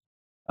passages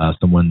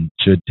someone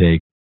should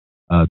take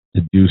to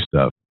do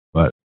stuff.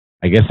 But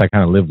I guess I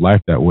kind of live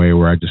life that way,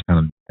 where I just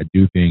I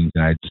do things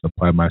and I just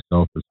apply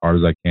myself as hard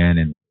as I can,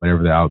 and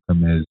whatever the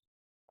outcome is,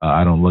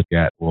 I don't look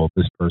at, well,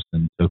 this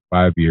person took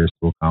 5 years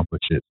to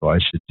accomplish it, so I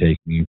should take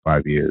me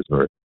 5 years,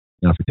 or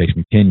if it takes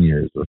me 10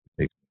 years, or if it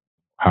takes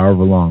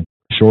however long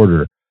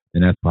shorter,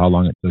 then that's how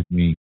long it took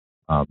me.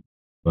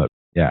 But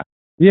yeah,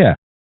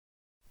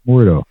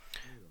 Muerto.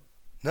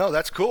 No,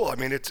 that's cool. I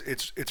mean,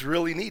 it's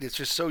really neat. It's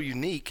just so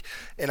unique,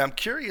 and I'm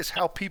curious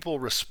how people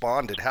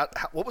responded.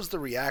 What was the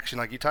reaction?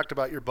 Like you talked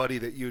about your buddy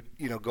that you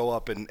go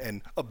up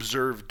and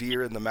observe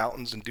deer in the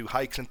mountains and do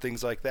hikes and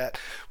things like that.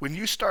 When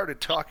you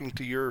started talking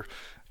to your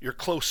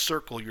close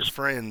circle, your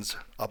friends,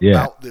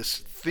 about this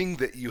thing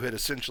that you had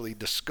essentially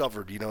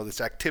discovered,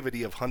 this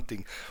activity of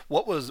hunting,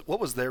 what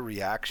was their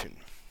reaction?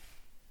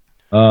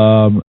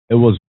 It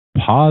was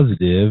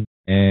positive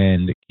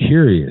and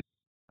curious.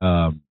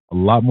 A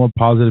lot more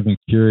positive and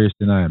curious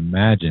than I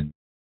imagined.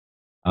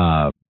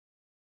 And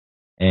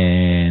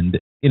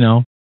it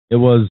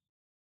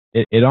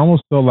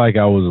almost felt like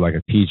I was like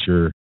a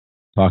teacher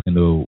talking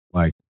to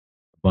like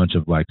a bunch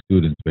of like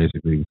students,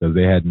 basically, because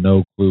they had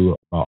no clue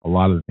about a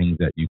lot of the things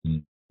that you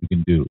can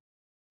do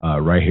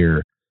right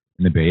here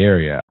in the Bay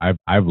Area.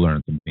 I've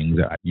learned some things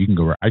that I can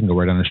go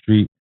right down the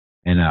street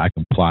and I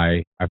can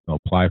apply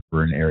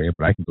for an area,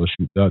 but I can go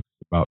shoot ducks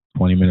about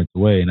 20 minutes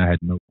away, and I had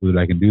no clue that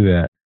I can do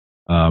that.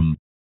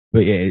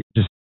 but it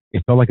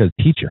felt like a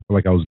teacher. I felt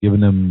like I was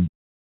giving them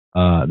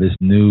this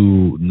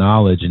new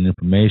knowledge and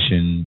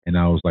information, and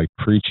I was like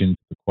preaching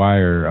to the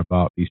choir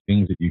about these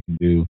things that you can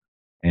do,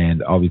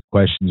 and all these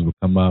questions would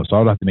come up. So I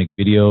would have to make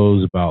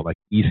videos about like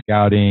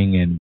e-scouting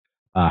and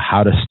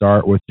how to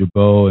start with your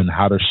bow and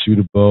how to shoot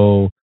a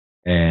bow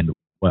and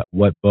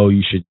what bow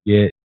you should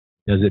get.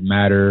 Does it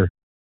matter?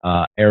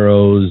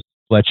 Arrows,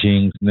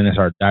 fletchings, and then I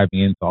started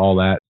diving into all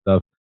that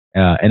stuff,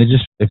 and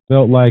it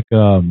felt like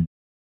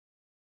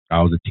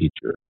I was a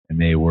teacher, and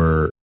they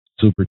were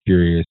super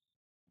curious,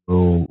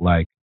 little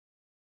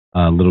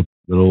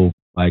little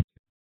like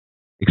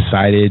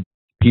excited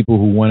people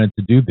who wanted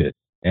to do this.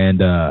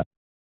 And I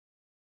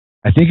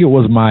think it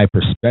was my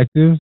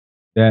perspective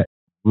that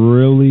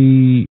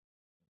really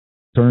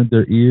turned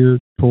their ear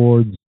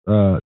towards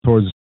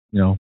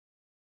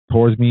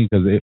towards me,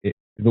 because if it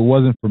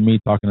wasn't for me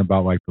talking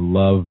about like the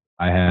love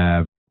I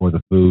have for the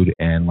food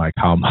and like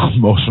how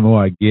emotional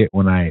I get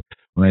when I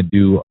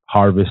do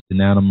harvest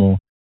an animal,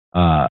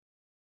 I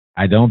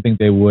don't think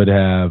they would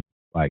have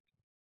like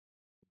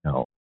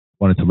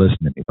wanted to listen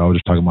to me. If I was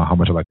just talking about how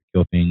much I like to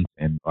kill things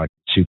and like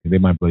shoot things, they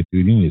might be like,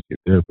 dude, you need to get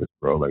a therapist,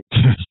 bro. Like,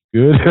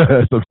 good,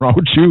 what's wrong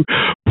with you?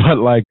 But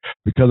like,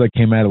 because I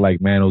came at it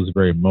like, man, it was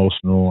very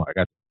emotional. I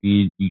got to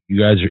feed you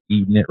guys are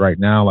eating it right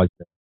now. Like,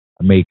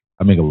 I make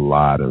a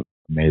lot of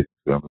amazing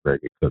food. I'm a very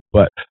good cook,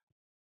 but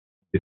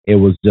it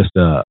was just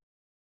the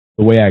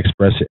way I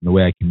expressed it and the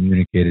way I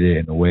communicated it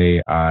and the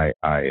way I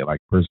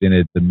like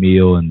presented the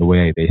meal and the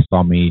way they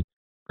saw me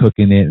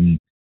cooking it, and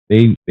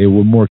they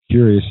were more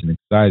curious and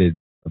excited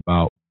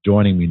about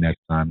joining me next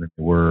time than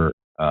they were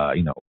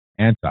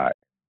anti.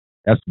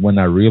 That's when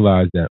I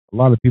realized that a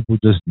lot of people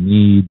just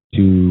need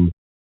to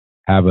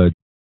have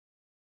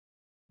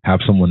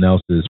someone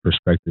else's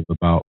perspective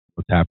about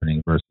what's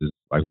happening versus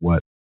like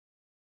what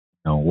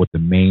the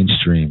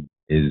mainstream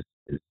is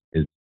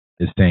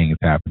saying is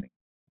happening.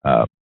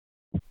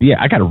 Yeah,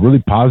 I got a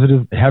really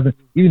positive.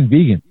 Even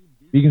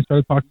vegans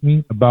started talking to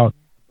me about,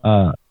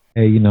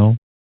 hey, I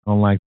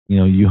don't like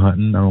you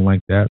hunting. I don't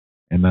like that.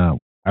 And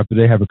after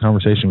they have a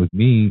conversation with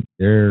me,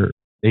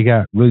 they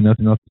got really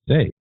nothing else to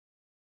say,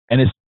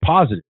 and it's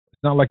positive.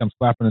 It's not like I'm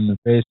slapping them in the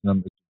face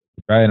and it's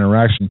a bad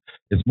interaction.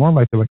 It's more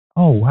like they're like,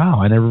 oh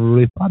wow, I never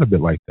really thought of it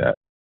like that.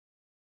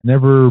 I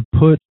never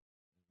put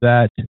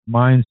that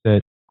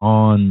mindset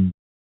on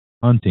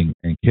hunting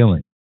and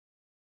killing,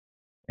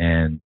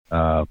 and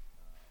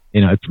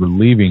it's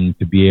relieving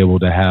to be able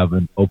to have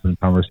an open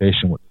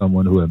conversation with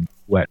someone who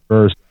at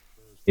first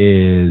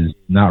is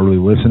not really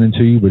listening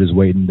to you, but is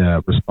waiting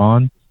to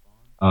respond.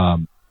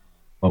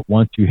 But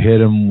once you hit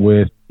them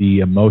with the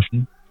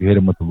emotion, you hit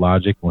them with the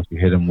logic, once you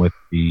hit them with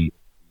the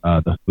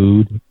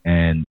food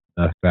and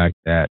the fact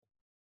that,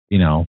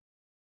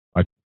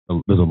 like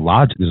there's a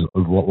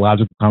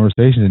logical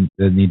conversation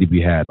that need to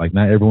be had. Like,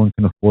 not everyone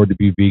can afford to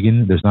be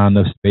vegan. There's not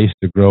enough space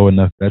to grow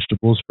enough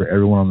vegetables for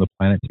everyone on the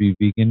planet to be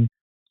vegan.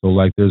 So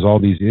like there's all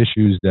these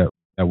issues that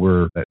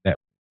we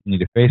need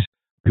to face.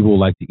 People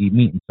like to eat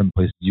meat. In some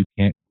places you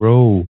can't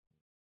grow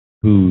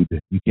food.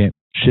 You can't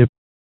ship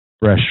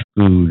fresh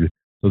food.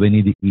 So they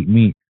need to eat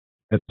meat.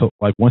 And so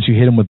like once you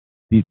hit them with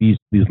these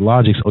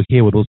logics,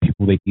 okay, well those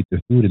people, they eat their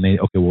food and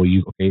so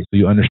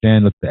you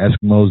understand that the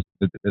Eskimos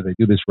that they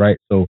do this, right?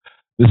 So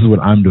this is what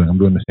I'm doing. I'm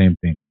doing the same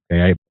thing.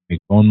 Okay, I make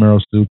bone marrow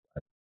soup. I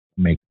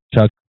make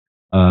chuck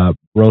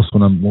roast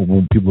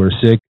when people are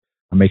sick.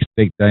 I make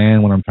steak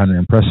Diane when I'm trying to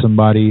impress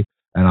somebody,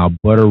 and I'll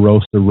butter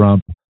roast the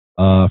rump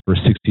for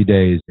 60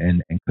 days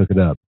and cook it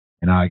up.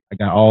 And I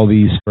got all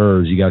these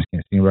furs. You guys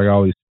can't see me, but I got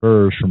all these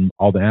furs from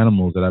all the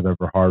animals that I've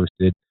ever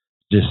harvested,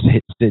 just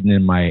sitting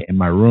in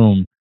my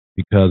room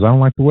because I don't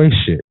like to waste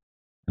shit.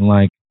 And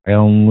like I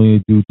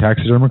only do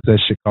taxidermy because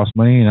that shit costs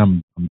money,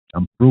 and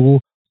I'm frugal.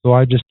 So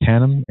I just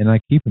tan them and I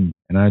keep them,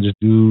 and I just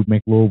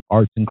make little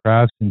arts and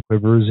crafts and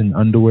quivers and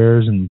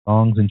underwears and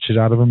thongs and shit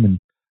out of them, and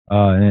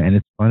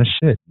it's fun as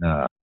shit.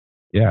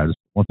 Just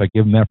once I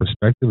give them that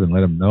perspective and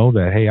let them know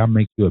that, hey, I'll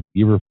make you a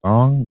beaver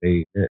thong,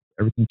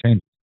 everything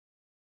changes.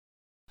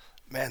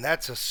 Man,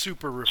 that's a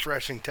super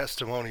refreshing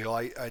testimonial.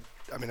 I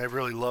mean, I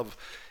really love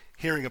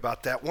hearing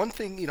about that. One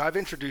thing, I've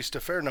introduced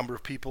a fair number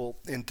of people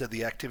into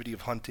the activity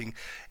of hunting,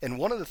 and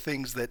one of the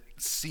things that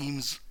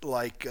seems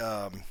like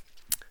a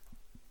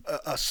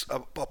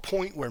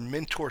point where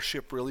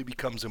mentorship really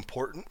becomes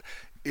important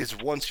is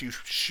once you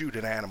shoot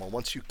an animal,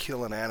 once you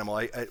kill an animal.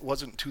 It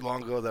wasn't too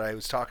long ago that I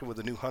was talking with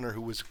a new hunter who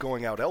was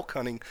going out elk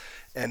hunting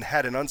and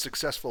had an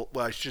unsuccessful,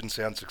 well, I shouldn't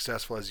say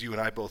unsuccessful, as you and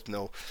I both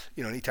know,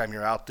 anytime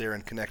you're out there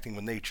and connecting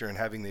with nature and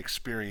having the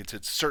experience,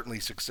 it's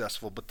certainly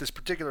successful. But this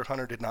particular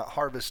hunter did not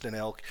harvest an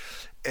elk,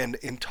 and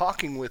in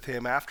talking with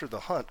him after the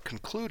hunt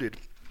concluded,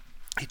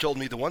 he told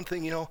me the one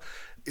thing,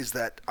 is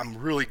that I'm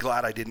really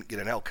glad I didn't get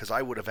an elk, because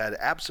I would have had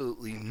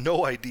absolutely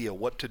no idea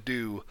what to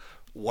do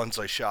once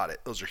I shot it.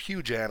 Those are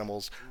huge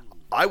animals.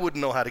 I wouldn't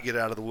know how to get it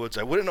out of the woods.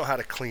 I wouldn't know how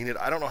to clean it.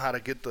 I don't know how to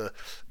get the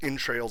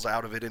entrails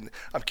out of it. And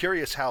I'm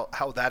curious how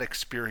that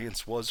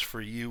experience was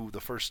for you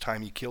the first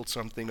time you killed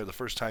something, or the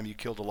first time you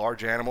killed a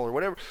large animal, or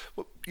whatever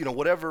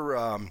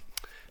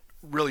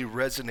really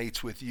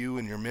resonates with you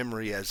and your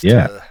memory as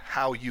Yeah. to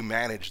how you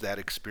managed that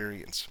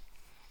experience?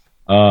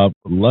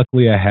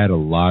 Luckily, I had a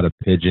lot of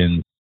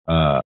pigeons.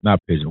 Not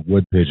pigeons,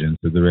 wood pigeons.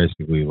 So they're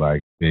basically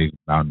like big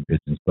mountain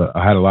pigeons. But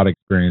I had a lot of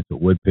experience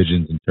with wood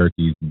pigeons and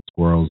turkeys and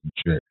squirrels and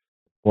shit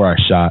before I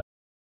shot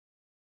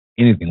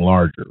anything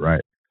larger,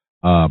 right?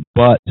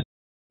 But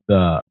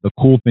the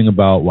cool thing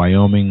about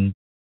Wyoming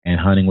and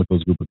hunting with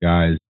those group of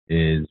guys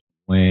is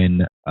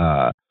when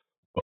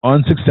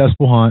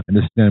unsuccessful hunt, and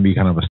this is going to be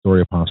kind of a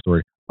story upon a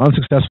story.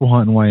 Unsuccessful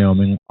hunt in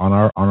Wyoming on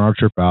our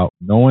trip out.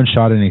 No one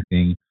shot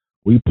anything.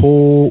 We're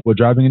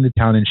driving into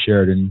town in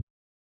Sheridan,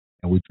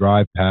 and we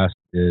drive past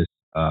this.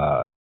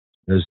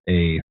 There's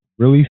a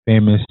really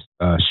famous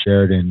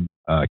Sheridan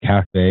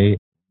cafe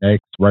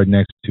right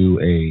next to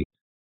a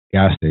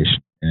gas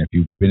station. And if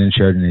you've been in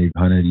Sheridan and you've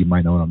hunted, you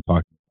might know what I'm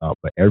talking about.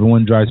 But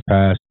everyone drives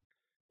past.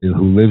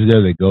 Who lives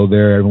there? They go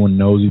there. Everyone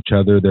knows each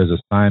other. There's a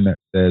sign that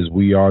says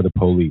 "We are the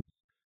police."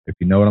 If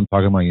you know what I'm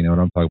talking about, you know what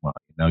I'm talking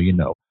about. You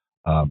know.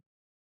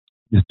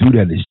 This dude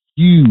had this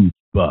huge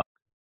buck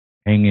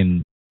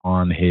hanging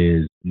on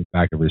in the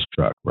back of his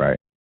truck, right?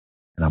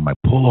 And I'm like,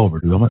 pull over,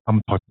 dude. I'm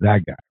gonna talk to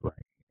that guy,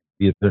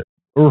 right?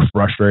 We're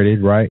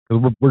frustrated, right?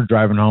 Because we're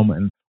driving home,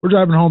 and we're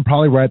driving home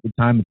probably right at the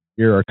time that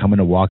the deer are coming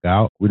to walk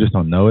out. We just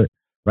don't know it,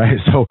 right?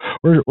 So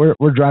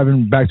we're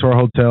driving back to our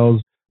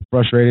hotels,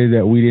 frustrated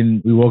that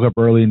we woke up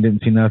early and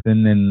didn't see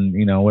nothing, and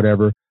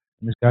whatever.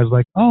 And this guy's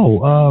like,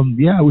 oh,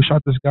 yeah, we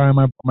shot this guy on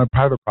my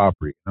private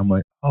property. And I'm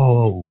like,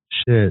 oh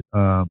shit,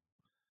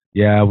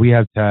 yeah, we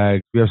have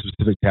tags. We have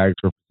specific tags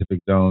for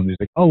specific zones. He's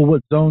like, oh,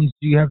 what zones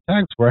do you have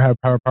tags for? I have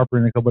private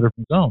property in a couple of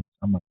different zones.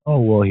 I'm like,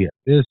 oh, well, he has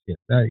this, he has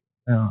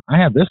that. I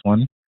have this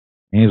one.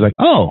 And he's like,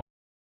 oh,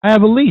 I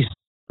have a lease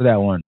for that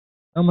one.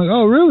 I'm like,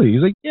 oh, really?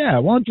 He's like, yeah,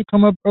 why don't you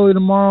come up early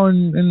tomorrow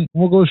and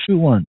we'll go shoot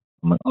one.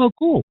 I'm like, oh,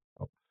 cool.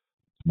 So,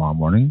 tomorrow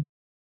morning,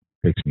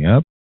 picks me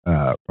up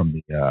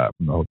from the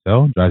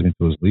hotel, drives me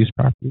to his lease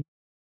property,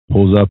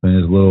 pulls up in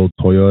his little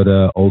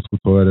old school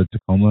Toyota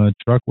Tacoma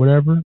truck,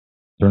 whatever,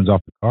 turns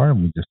off the car,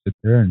 and we just sit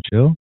there and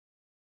chill.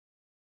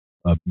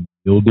 A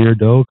mule deer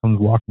doe comes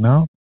walking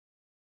out.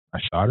 I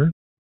shot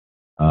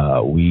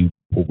her. We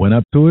went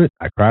up to it.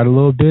 I cried a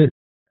little bit.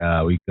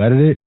 We gutted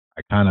it.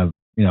 I kind of,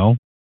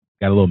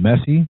 got a little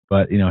messy,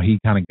 but, he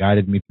kind of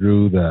guided me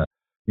through the,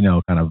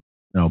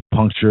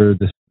 puncture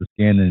the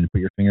skin and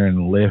put your finger in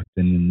the lift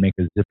and make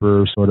a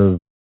zipper sort of,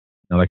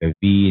 like a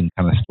V, and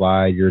kind of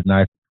slide your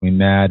knife between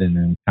that, and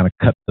then kind of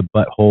cut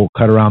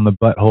around the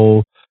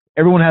butthole.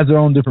 Everyone has their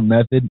own different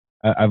method.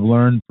 I've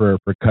learned for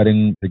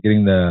getting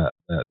the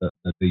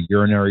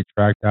urinary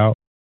tract out,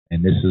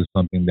 and this is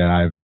something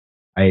that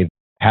I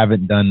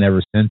haven't done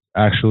ever since,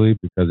 actually,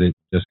 because it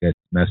just gets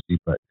messy.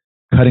 But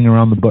cutting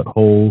around the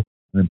butthole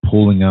and then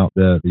pulling out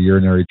the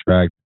urinary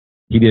tract,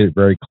 he did it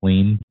very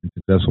clean and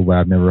successful, but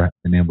I've never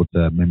been able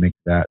to mimic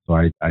that. So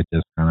I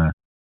just kind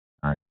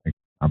of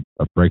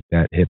I break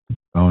that hip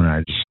bone, and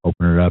I just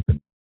open it up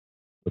and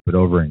flip it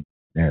over, and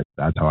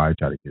that's how I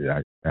try to get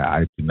it.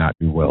 I do not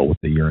do well with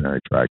the urinary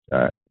tract.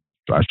 I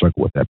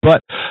struggle with that, but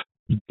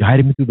he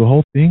guided me through the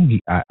whole thing.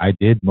 I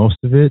did most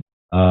of it.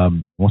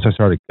 Once I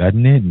started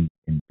gutting it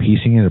and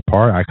piecing it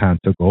apart, I kind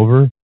of took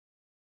over.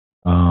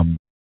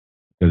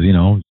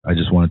 Because I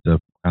just wanted to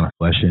kind of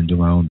flesh it and do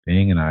my own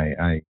thing, and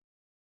I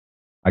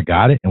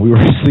got it. And we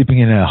were sleeping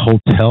in a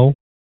hotel.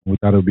 We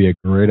thought it would be a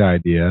great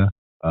idea.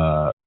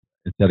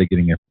 Instead of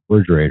getting a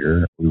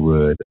refrigerator, we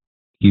would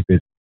keep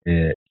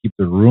the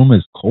room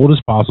as cold as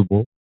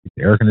possible, keep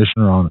the air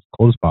conditioner on as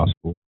cold as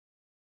possible,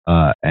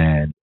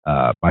 and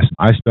buy some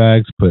ice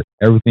bags, put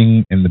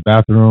everything in the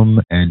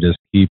bathroom, and just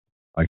keep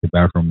the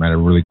bathroom at a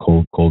really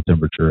cold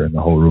temperature, and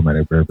the whole room at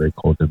a very, very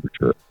cold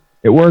temperature.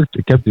 It worked.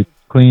 It kept it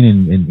clean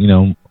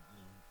and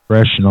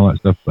fresh and all that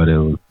stuff. But it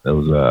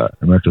was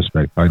in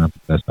retrospect probably not the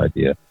best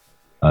idea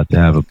to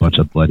have a bunch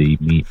of bloody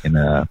meat in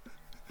a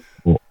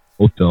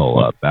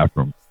hotel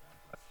bathroom.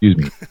 Excuse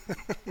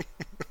me.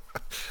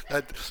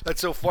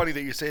 That's so funny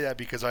that you say that,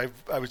 because I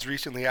was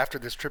recently, after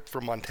this trip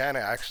from Montana,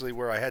 actually,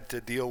 where I had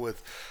to deal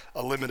with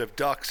a limit of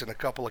ducks and a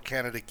couple of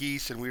Canada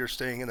geese, and we were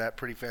staying in that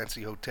pretty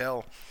fancy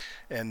hotel,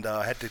 and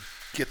had to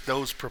get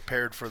those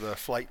prepared for the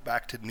flight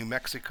back to New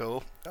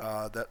Mexico,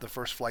 the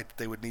first flight that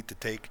they would need to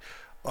take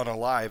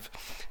unalive.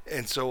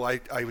 And so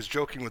I was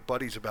joking with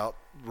buddies about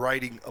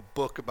writing a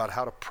book about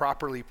how to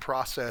properly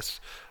process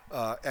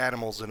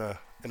animals in a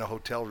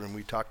hotel room.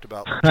 We talked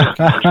about,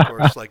 of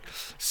course, like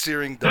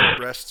searing duck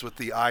breasts with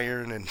the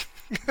iron, and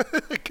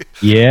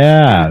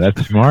yeah,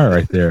 that's smart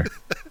right there.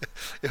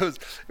 It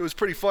was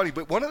pretty funny.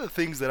 But one of the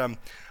things that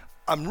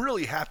I'm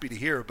really happy to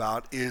hear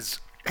about is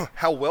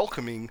how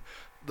welcoming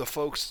the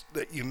folks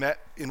that you met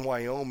in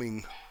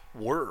Wyoming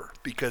were.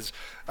 Because,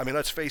 I mean,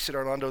 let's face it,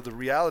 Orlando, the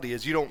reality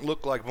is you don't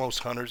look like most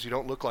hunters. You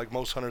don't look like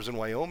most hunters in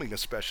Wyoming,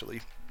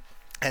 especially.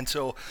 And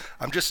so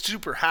I'm just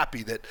super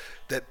happy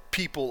that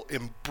people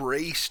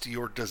embraced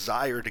your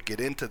desire to get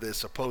into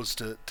this, opposed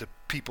to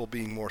people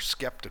being more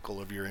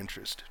skeptical of your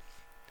interest.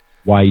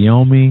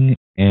 Wyoming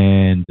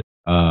and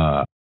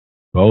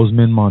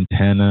Bozeman,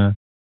 Montana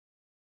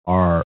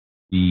are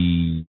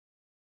the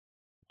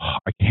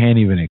I can't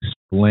even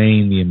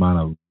explain the amount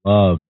of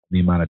love, the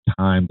amount of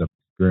times I've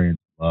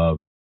experienced love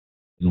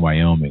in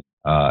Wyoming,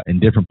 in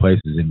different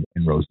places,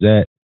 in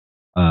Rosette,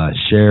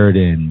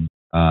 Sheridan,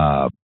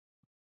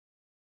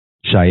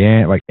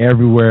 Cheyenne, like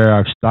everywhere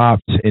I've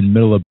stopped in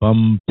middle of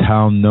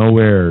bumtown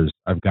nowheres,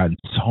 I've gotten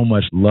so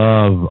much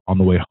love on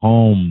the way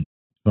home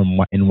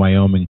in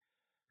Wyoming.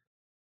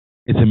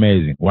 It's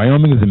amazing.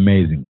 Wyoming is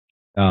amazing.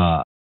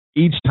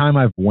 Each time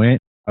I've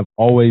went, I've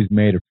always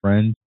made a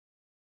friend.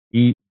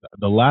 The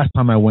last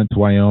time I went to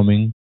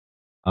Wyoming,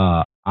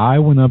 I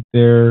went up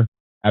there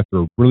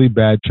after a really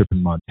bad trip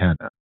in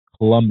Montana,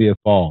 Columbia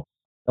Falls.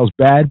 That was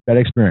bad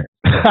experience.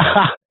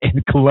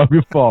 In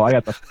Columbia Falls, I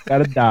got the fuck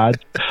out of Dodge,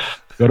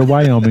 go to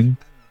Wyoming,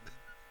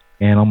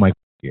 and I'm like,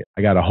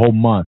 I got a whole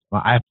month.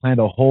 I planned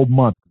a whole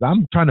month because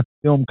I'm trying to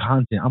film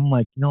content. I'm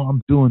like,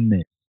 I'm doing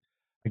this.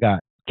 I got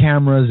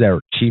cameras that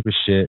were cheap as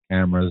shit,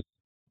 cameras,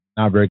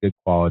 not very good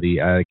quality.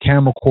 I had a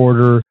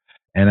camcorder,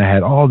 and I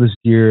had all this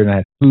gear, and I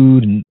had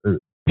food, and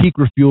Peak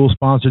Refuel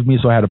sponsored me,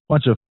 so I had a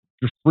bunch of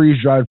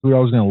freeze-dried food I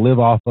was going to live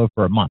off of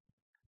for a month.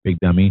 Big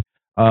dummy.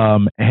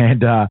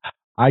 And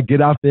I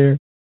get out there,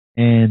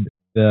 and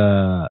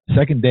the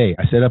second day,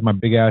 I set up my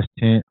big-ass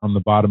tent on the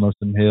bottom of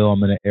some hill.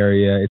 I'm in an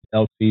area. It's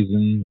elk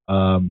season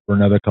for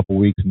another couple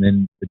weeks, and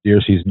then the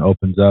deer season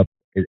opens up.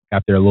 It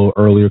got there a little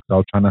earlier because I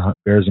was trying to hunt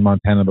bears in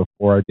Montana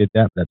before I did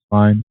that, but that's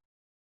fine.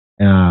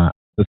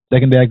 The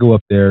second day I go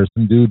up there,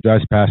 some dude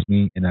drives past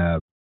me in a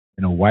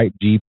white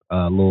Jeep,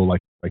 little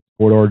like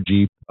four-door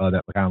Jeep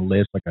that kind of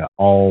lifts, like an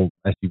all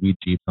SUV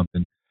Jeep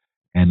something.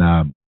 And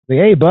like,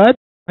 hey bud,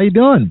 how you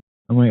doing?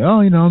 I'm like,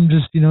 oh, I'm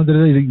just, you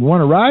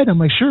want to ride? I'm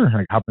like, sure.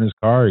 I hop in his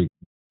car. He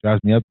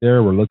drives me up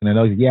there. We're looking at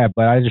elk. Yeah,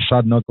 but I just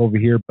shot an elk over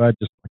here, bud,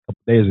 just a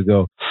couple days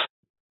ago.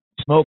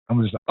 Smoke.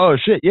 I'm just like, oh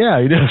shit, yeah,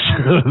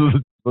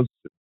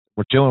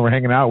 we're chilling, we're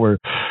hanging out.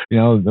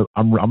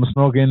 I'm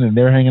smoking and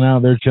they're hanging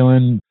out, they're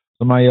chilling.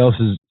 Somebody else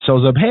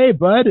shows up. Hey,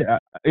 bud, I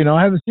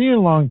haven't seen you in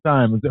a long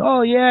time. Like,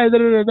 oh yeah, da,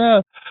 da, da,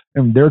 da.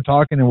 And they're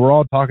talking, and we're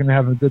all talking and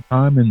having a good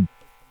time. And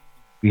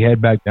we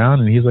head back down,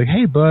 and he's like,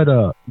 hey, bud,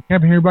 you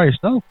camping here by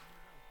yourself?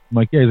 I'm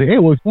like, yeah. He's like, hey,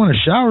 well, if you want to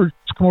shower,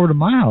 just come over to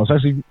my house.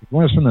 Actually, if you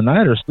want to spend the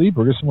night or sleep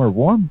or get somewhere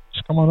warm,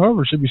 just come on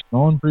over. It should be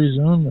snowing pretty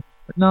soon.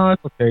 Like, no,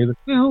 that's okay. He's like,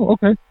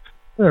 okay,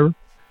 whatever.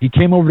 He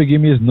came over to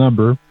give me his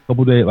number a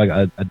couple days, like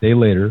a day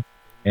later,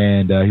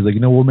 and he's like,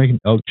 we're making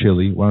elk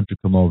chili. Why don't you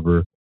come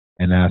over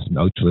and ask some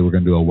elk chili? We're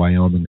going to do a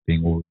Wyoming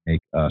thing. We'll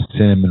make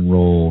cinnamon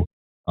roll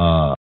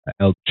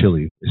elk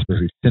chili,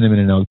 especially cinnamon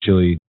and elk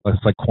chili.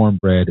 It's like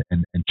cornbread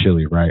and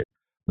chili, right?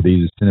 But they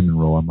use a cinnamon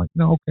roll. I'm like,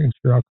 no, okay,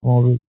 sure, I'll come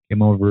over.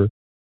 Came over.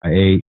 I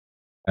ate,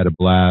 had a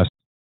blast.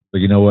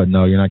 But you know what?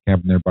 No, you're not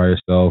camping there by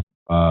yourself.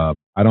 I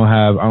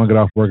don't get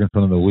off work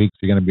until another week, so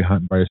you're going to be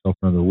hunting by yourself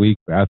for another week.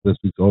 But after this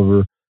week's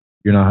over,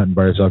 you're not hunting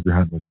by yourself, you're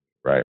hunting with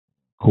me, right?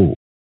 Cool.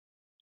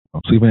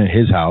 I'm sleeping at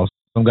his house.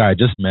 Some guy I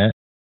just met,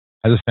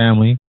 has a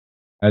family,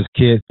 has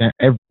kids,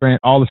 every friend,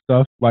 all the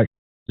stuff, like,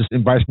 just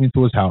invites me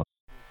to his house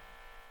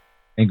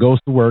and goes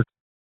to work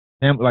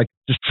and, like,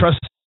 just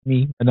trusts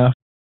me enough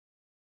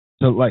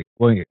to, like,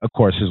 well, of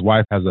course, his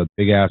wife has a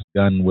big-ass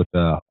gun with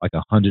a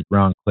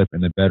 100-round clip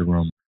in the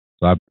bedroom,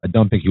 so I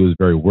don't think he was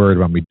very worried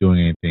about me doing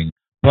anything.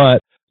 But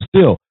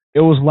still,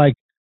 it was like,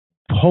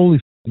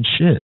 holy fucking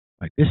shit.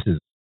 Like, this is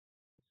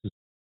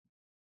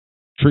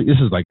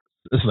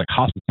like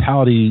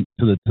hospitality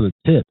to the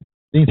tip.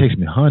 Then he takes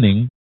me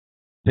hunting,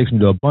 takes me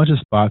to a bunch of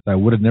spots I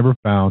would have never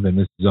found in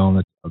this zone.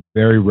 It's a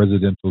very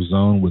residential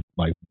zone with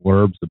like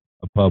blurbs of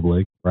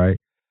public, right?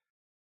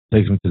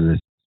 Takes me to this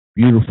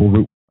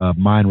beautiful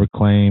mine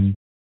reclaim.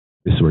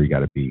 This is where you got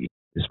to be.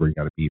 This is where you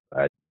got to be,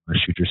 bud. You want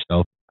to shoot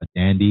yourself a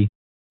dandy?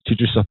 Shoot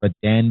yourself a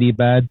dandy,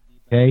 bud.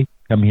 Okay,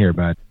 come here,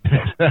 bud.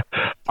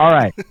 All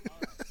right.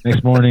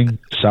 Next morning,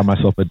 shot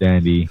myself a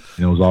dandy,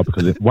 and it was all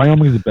because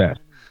Wyoming is the best,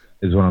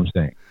 is what I'm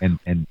saying.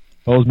 And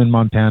Bozeman,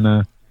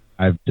 Montana,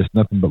 I've just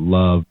nothing but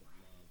love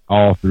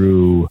all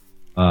through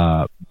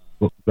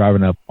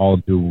driving up all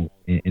through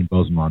in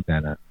Bozeman,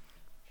 Montana.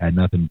 Had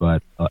nothing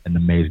but an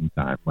amazing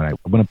time. When I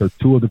went up there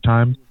 2 other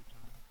times,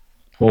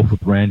 both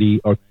with Randy,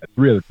 or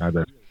 3 other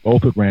times,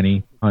 both with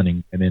Randy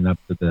hunting, and then up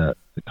to the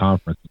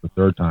conference the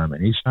 3rd time.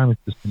 And each time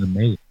it's just been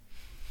amazing.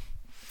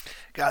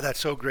 God, that's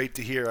so great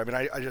to hear. I mean,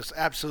 I just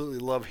absolutely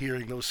love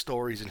hearing those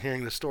stories and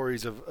hearing the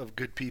stories of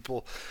good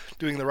people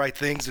doing the right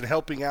things and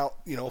helping out,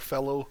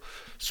 fellow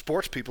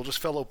sports people, just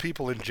fellow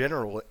people in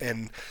general.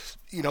 And,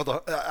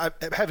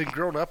 having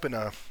grown up in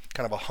a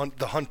kind of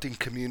the hunting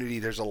community,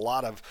 there's a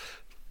lot of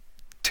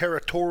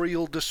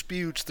territorial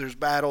disputes, there's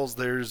battles,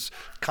 there's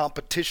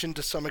competition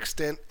to some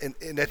extent.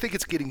 And I think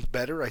it's getting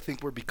better. I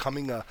think we're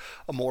becoming a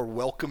more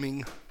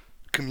welcoming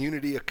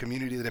community, a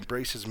community that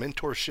embraces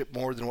mentorship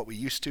more than what we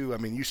used to. I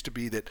mean, used to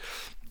be that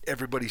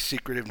everybody's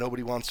secretive,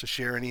 nobody wants to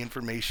share any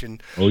information.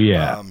 Oh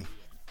yeah.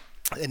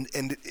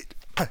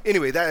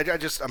 Anyway,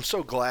 I'm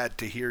so glad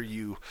to hear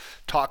you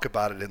talk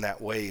about it in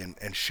that way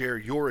and share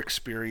your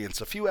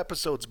experience. A few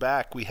episodes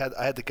back, I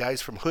had the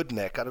guys from Hood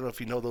Neck. I don't know if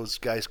you know those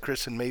guys,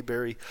 Chris and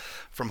Mayberry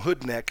from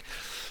Hood Neck.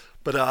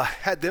 But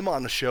had them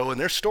on the show, and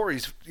their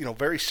stories,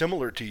 very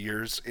similar to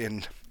yours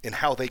in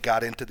how they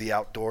got into the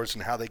outdoors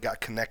and how they got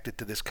connected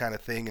to this kind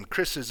of thing. And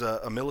Chris is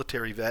a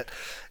military vet,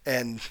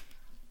 and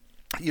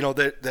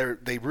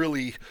they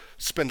really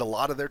spend a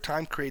lot of their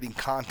time creating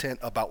content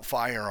about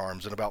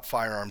firearms and about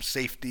firearms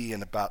safety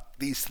and about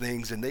these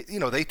things. And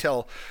they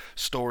tell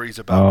stories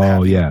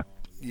about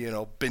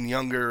been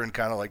younger and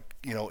kind of like,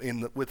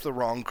 with the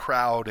wrong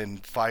crowd,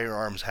 and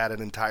firearms had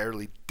an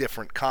entirely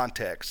different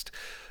context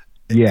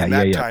in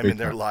that time in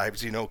their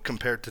lives,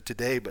 compared to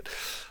today. But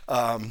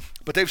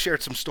they've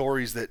shared some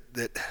stories that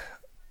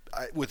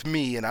with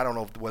me, and I don't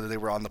know whether they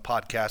were on the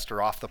podcast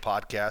or off the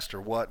podcast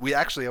or what.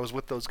 I was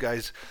with those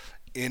guys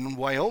in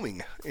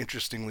Wyoming,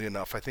 interestingly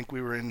enough. I think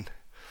we were in,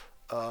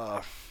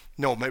 no,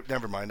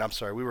 never mind. I'm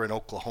sorry. We were in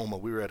Oklahoma.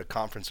 We were at a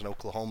conference in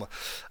Oklahoma.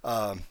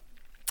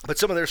 But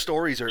some of their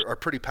stories are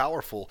pretty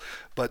powerful,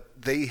 but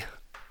it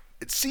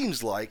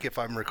seems like, if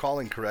I'm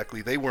recalling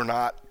correctly, they were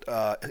not,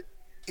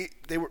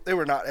 they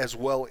were not as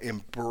well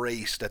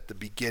embraced at the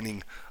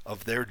beginning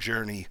of their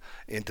journey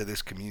into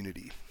this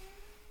community.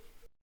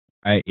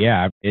 I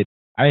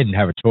didn't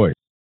have a choice.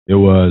 It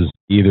was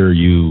either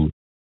you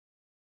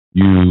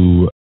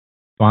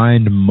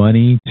find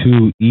money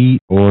to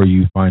eat or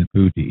you find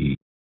food to eat.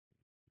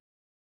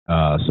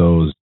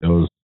 So it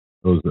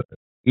was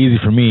easy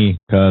for me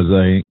because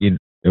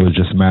it was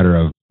just a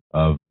matter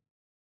of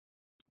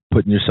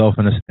putting yourself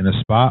in a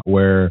spot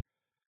where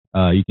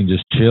you can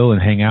just chill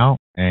and hang out,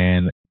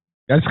 and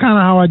that's kind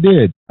of how I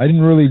did. I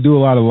didn't really do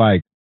a lot of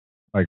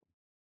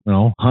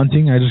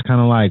hunting. I just kind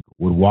of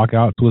would walk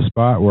out to a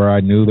spot where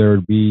I knew there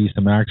would be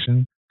some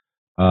action,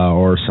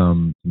 or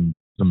some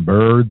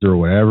birds or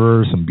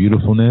whatever, some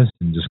beautifulness,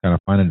 and just kind of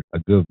find a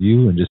good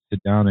view and just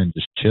sit down and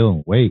just chill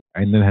and wait.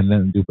 I didn't have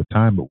nothing to do but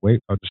time, but wait.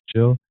 I'll just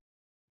chill,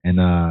 and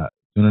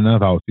soon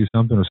enough I would see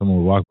something or someone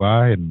would walk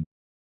by, and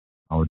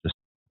I would just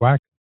whack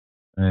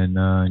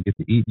and get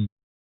to eating.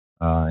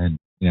 And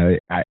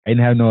I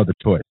didn't have no other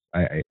choice.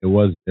 I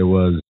wish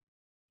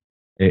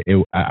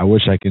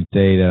I could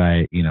say that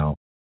I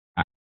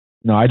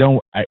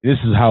don't. This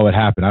is how it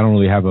happened. I don't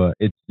really have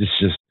it's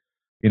just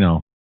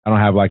I don't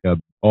have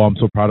I'm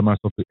so proud of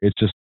myself. It's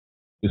just,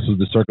 this was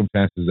the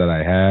circumstances that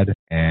I had,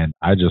 and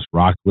I just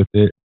rocked with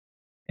it.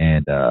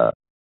 And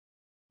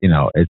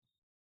it's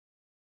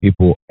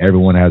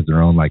everyone has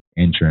their own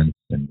entrance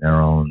and their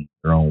own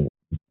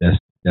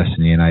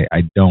destiny. And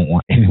I don't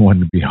want anyone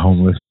to be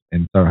homeless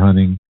and start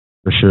hunting,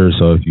 for sure.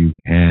 So if you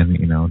can,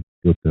 do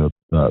it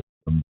the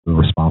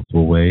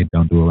responsible way.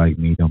 Don't do it like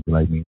me. Don't be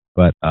like me.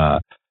 But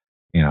I'm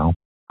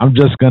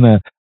just gonna,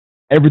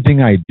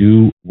 everything I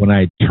do, when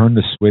I turn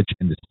the switch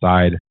and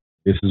decide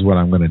this is what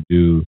I'm gonna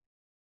do,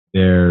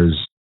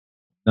 there's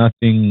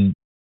nothing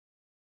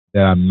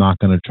that I'm not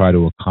gonna try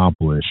to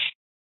accomplish.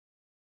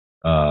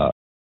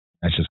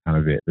 That's just kind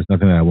of it. There's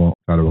nothing that I won't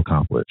try to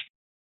accomplish.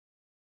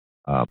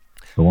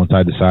 So once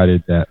I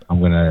decided that I'm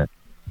gonna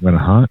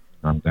hunt,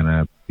 I'm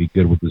gonna be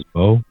good with this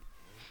bow,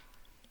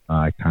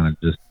 I kind of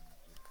just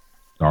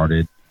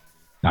started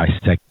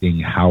dissecting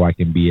how I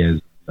can be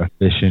as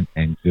efficient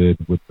and good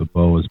with the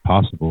bow as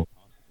possible.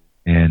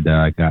 And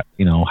I got,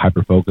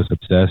 hyper focus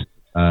obsessed,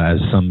 as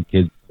some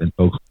kids and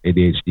folks with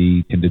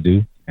ADHD tend to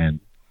do. And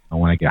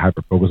when I get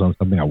hyper focused on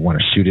something, I want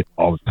to shoot it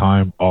all the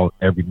time,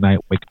 every night,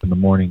 wake up in the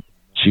morning,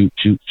 shoot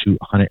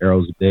 100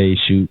 arrows a day,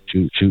 shoot.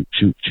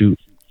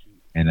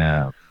 And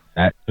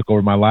that took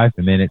over my life.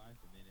 And then it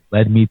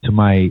led me to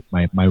my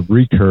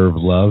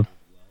recurve love.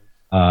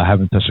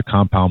 Haven't touched a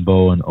compound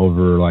bow in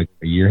over a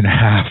year and a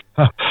half.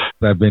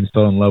 I've been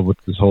so in love with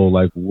this whole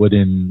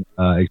wooden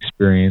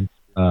experience.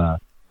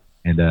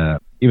 And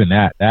even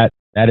that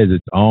is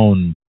its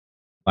own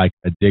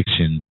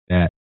addiction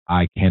that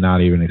I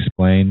cannot even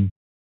explain.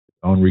 Its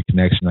own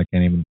reconnection I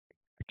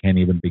can't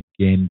even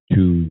begin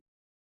to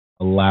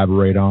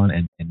elaborate on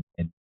and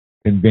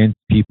convince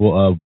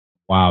people of,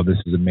 wow, this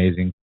is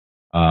amazing.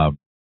 But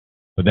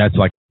that's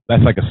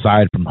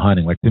aside from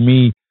hunting. To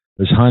me,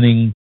 there's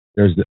hunting,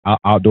 there's the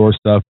outdoor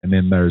stuff, and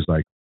then there's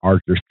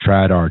there's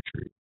trad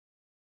archery,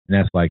 and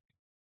that's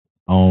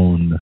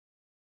own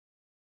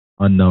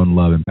unknown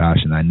love and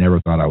passion I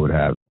never thought I would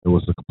have. It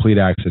was a complete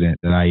accident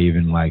that I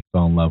even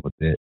fell in love with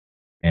it,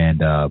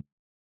 and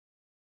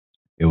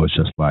it was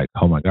just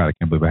oh my God, I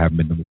can't believe I haven't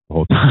been doing this the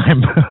whole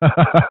time.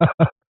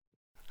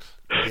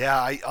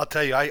 Yeah, I'll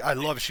tell you, I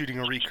love shooting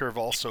a recurve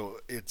also.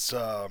 It's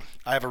I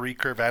have a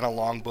recurve and a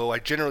longbow. I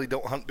generally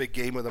don't hunt big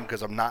game with them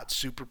because I'm not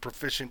super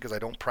proficient, because I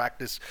don't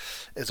practice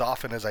as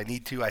often as I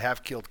need to. I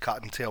have killed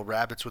cottontail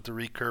rabbits with the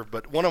recurve,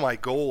 but one of my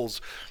goals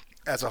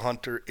as a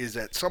hunter is,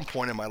 at some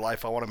point in my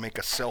life, I want to make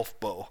a self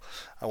bow.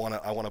 I want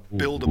to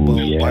build a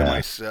bow by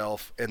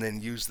myself and then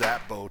use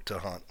that bow to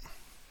hunt.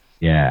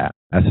 Yeah,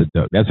 that's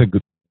a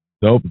good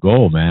dope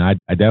goal, man.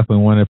 I definitely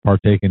want to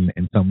partake in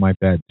something like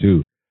that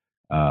too.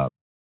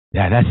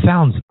 Yeah, that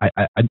sounds.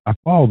 I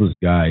follow this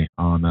guy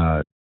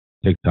on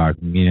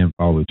TikTok. Me and him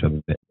follow each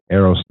other. The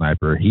Arrow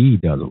Sniper. He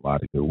does a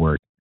lot of good work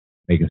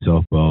making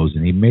self bows,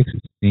 and he makes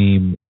it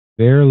seem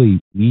fairly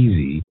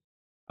easy.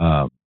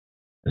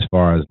 As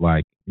far as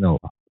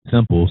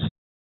simples,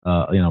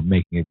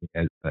 making it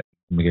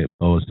make it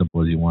as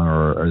simple as you want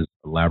or as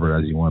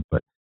elaborate as you want.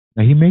 But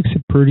he makes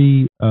a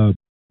pretty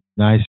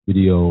nice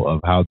video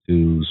of how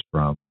tos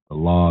from the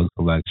log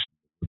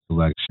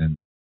selection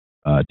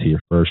to your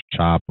first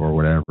chop or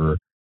whatever.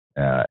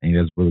 And he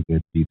does a really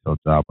good detailed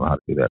job on how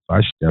to do that. So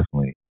I should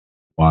definitely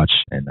watch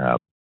and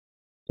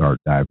start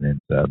diving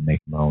into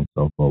making my own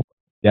self-hope.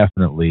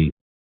 Definitely,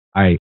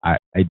 I'm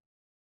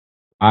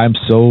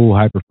so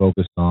hyper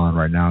focused on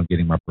right now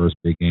getting my first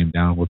big game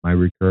down with my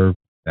recurve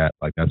that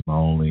that's my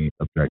only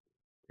objective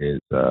is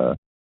I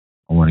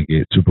want to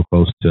get super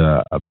close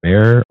to a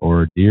bear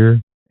or a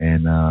deer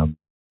and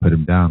put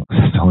him down.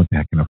 That's the only thing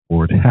I can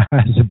afford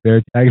as a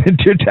bear tag and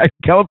deer tag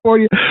in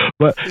California.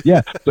 But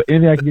yeah, so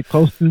anything I can get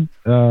close to,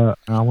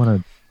 I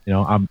want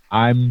to.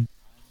 I'm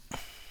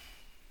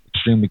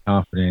extremely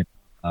confident.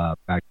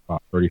 Back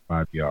about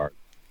 35 yards,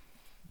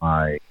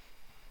 my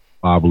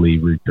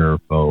bobbly recurve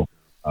bow.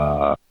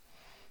 So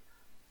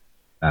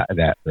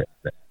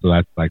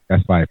that's my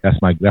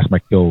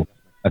kill.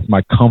 That's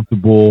my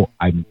comfortable.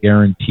 I'm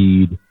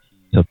guaranteed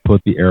to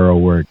put the arrow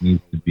where it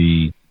needs to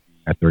be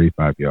at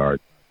 35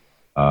 yards.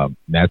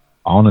 That's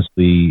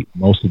honestly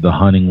most of the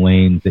hunting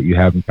lanes that you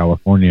have in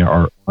California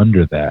are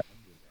under that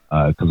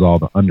because all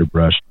the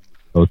underbrush.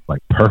 So it's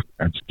perfect.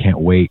 I just can't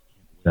wait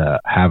to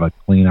have a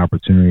clean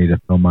opportunity to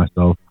film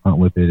myself, hunt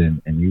with it,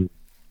 and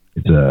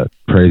it's a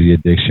crazy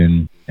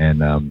addiction.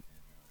 And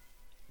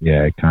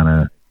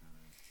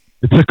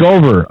it took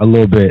over a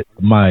little bit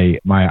my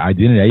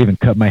identity. I even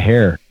cut my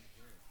hair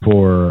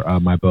for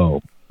my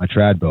bow, my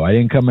trad bow. I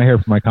didn't cut my hair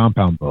for my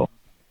compound bow.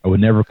 I would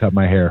never cut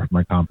my hair for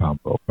my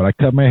compound bow, but I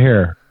cut my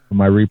hair for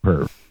my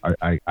recurve.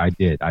 I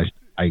did.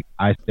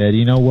 I said,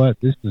 you know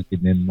what? This is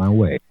getting in my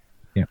way.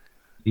 Can't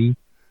see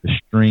the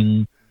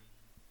string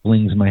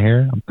flings my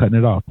hair. I'm cutting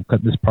it off. I'm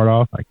cutting this part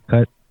off. I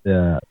cut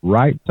the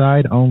right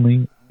side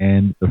only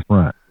and the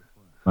front.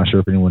 Not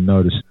sure if anyone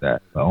noticed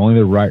that, but only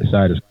the right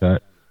side is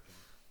cut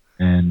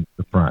and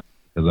the front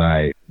because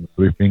I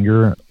three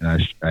finger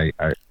and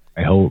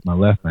I hold my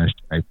left and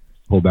I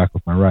pull back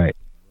with my right,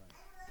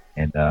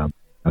 and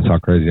that's how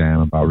crazy I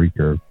am about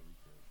recurve.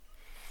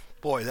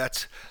 Boy,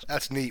 that's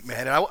neat,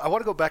 man. And I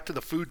want to go back to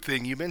the food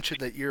thing. You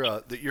mentioned that you're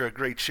a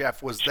great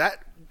chef.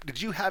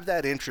 Did you have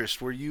that interest?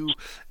 Were you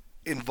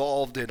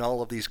involved in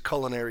all of these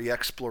culinary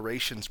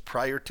explorations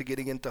prior to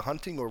getting into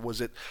hunting, or was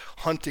it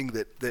hunting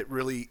that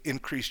really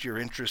increased your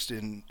interest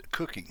in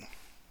cooking?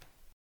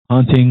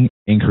 Hunting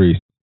increased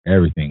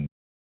everything,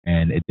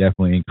 and it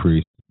definitely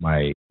increased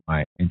my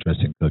interest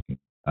in cooking.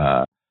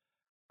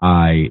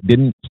 I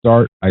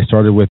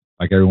started with,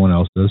 like everyone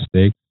else does,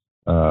 steaks,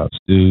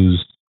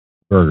 stews,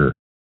 burger,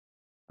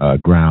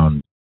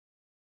 ground.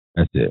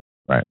 That's it.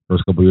 Right.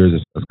 First couple of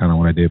years, that's kind of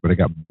what I did, but it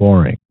got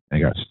boring. I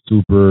got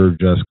super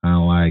just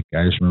kind of I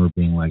just remember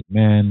being like,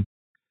 man,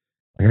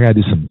 I gotta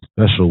do something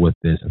special with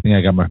this. I think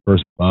I got my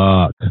first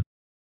buck. I'm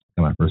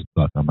like,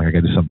 I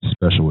gotta do something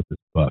special with this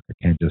buck. I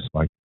can't just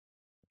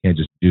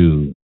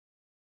do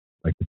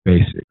the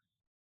basics.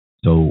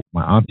 So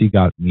my auntie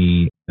got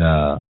me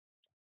the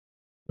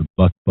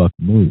Buck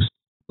Moose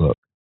book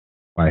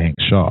by Hank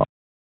Shaw,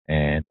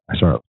 and I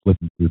started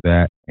flipping through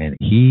that, and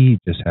he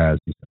just has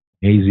these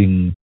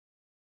amazing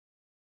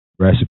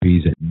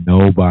recipes that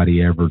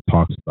nobody ever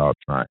talks about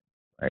trying.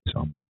 Right?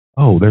 So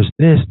there's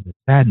this and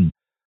that and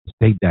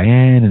steak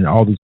Diane and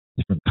all these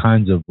different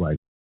kinds of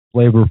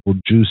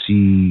flavorful,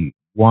 juicy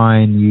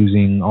wine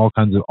using all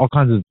kinds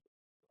of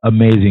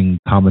amazing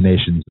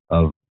combinations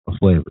of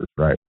flavors,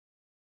 right?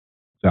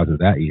 So after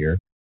that year,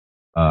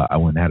 I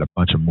went and had a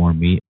bunch of more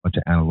meat, a bunch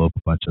of antelope,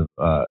 a bunch of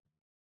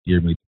deer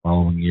meat the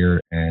following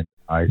year, and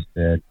I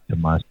said to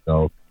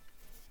myself,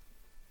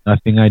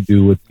 nothing I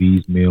do with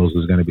these meals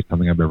is going to be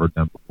something I've ever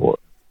done before.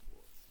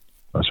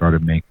 So I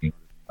started making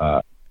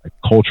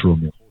cultural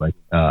meals,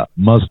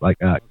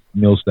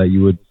 meals that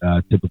you would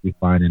typically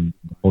find in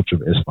the culture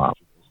of Islam,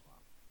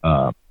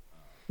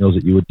 meals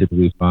that you would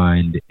typically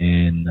find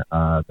in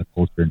the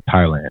culture in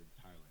Thailand,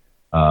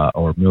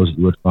 or meals that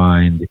you would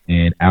find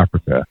in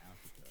Africa,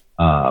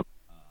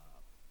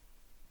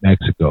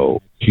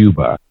 Mexico,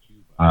 Cuba.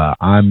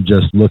 I'm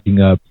just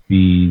looking up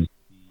these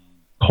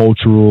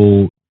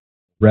cultural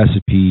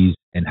recipes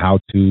and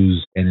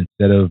how-tos, and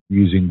instead of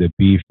using the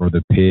beef or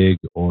the pig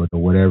or the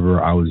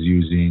whatever, I was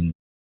using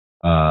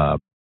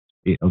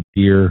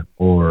deer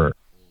or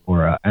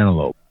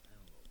antelope,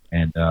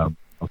 and I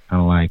was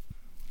kind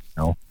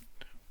of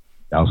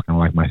that was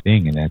kind of my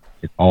thing, and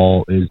it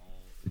all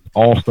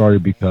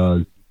started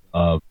because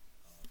of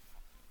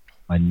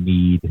my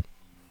need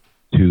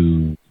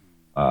to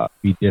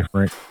be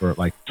different or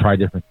try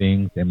different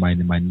things, and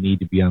my need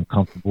to be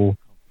uncomfortable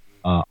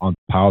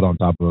piled on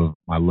top of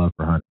my love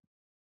for hunting.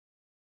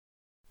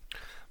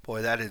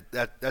 Boy,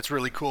 that's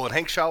really cool. And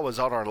Hank Shaw was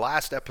on our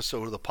last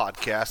episode of the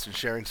podcast and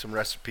sharing some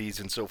recipes.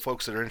 And so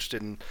folks that are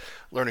interested in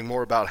learning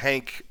more about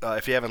Hank,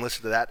 if you haven't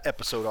listened to that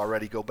episode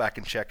already, go back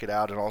and check it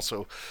out. And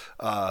also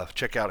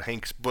check out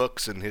Hank's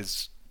books and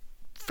his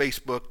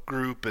Facebook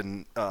group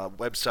and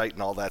website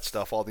and all that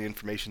stuff. All the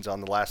information's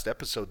on the last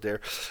episode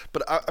there.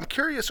 But I'm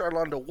curious,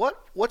 Arlando,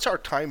 what's our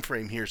time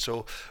frame here?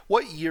 So,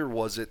 what year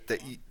was it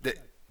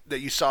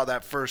that you saw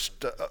that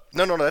first?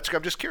 No, that's.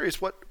 I'm just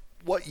curious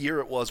what year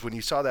it was when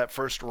you saw that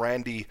first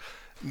Randy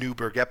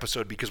Newberg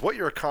episode, because what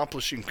you're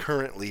accomplishing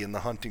currently in the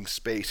hunting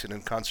space and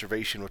in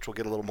conservation, which we'll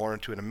get a little more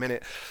into in a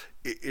minute,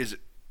 is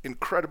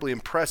incredibly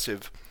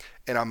impressive.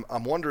 And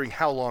I'm wondering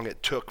how long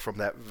it took from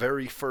that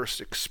very first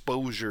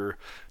exposure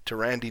to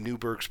Randy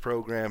Newberg's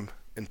program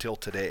until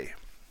today.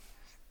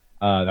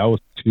 That was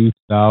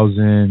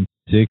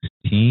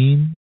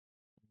 2016,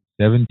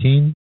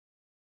 17.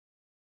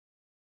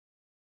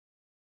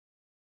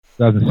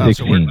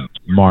 2016, wow, so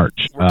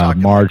March. We're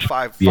talking March.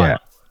 Like yeah.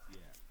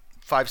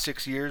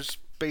 5-6 years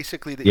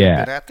basically that you've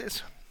been at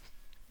this.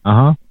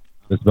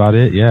 That's about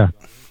it. Yeah.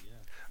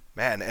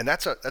 Man, and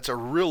that's a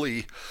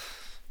really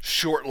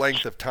short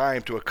length of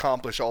time to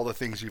accomplish all the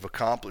things you've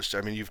accomplished.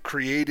 I mean, you've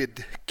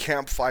created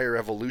Campfire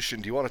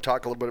Evolution. Do you want to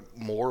talk a little bit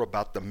more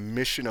about the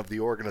mission of the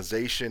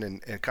organization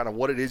and kind of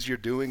what it is you're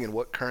doing and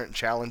what current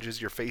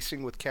challenges you're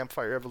facing with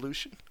Campfire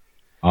Evolution?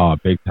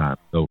 Big time.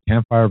 So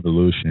Campfire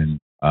Evolution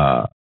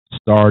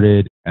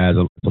started as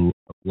a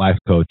life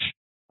coach,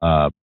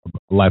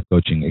 life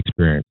coaching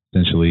experience.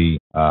 Essentially,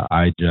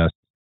 it's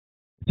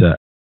a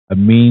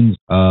means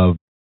of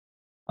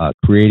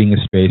creating a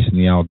space in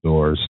the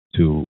outdoors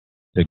to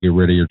get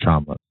rid of your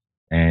trauma.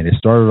 And it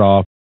started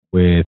off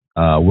with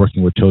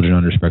working with children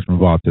under the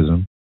spectrum of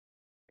autism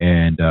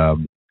and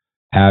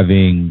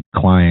having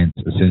clients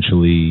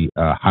essentially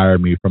hire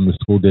me from the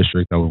school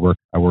district. I worked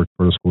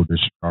for the school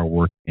district. I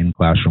worked in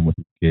classroom with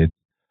the kids.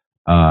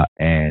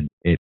 And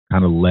it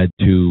kind of led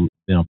to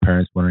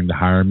parents wanting to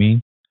hire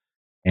me.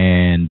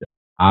 And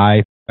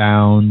I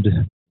found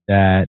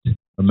that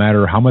no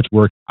matter how much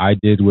work I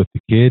did with the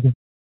kid,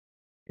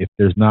 if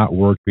there's not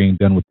work being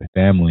done with the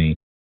family,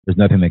 there's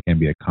nothing that can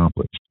be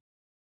accomplished.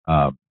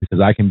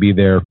 Because I can be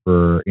there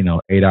for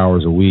 8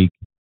 hours a week,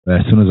 but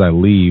as soon as I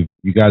leave,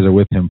 you guys are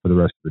with him for the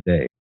rest of the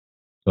day.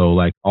 So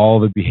like all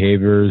the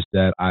behaviors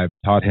that I've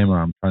taught him or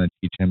I'm trying to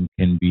teach him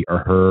can be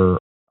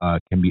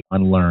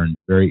unlearned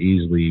very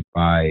easily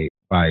by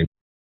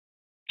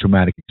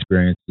traumatic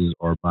experiences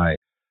or by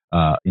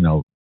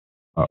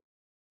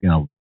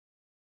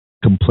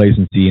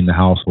complacency in the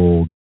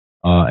household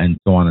and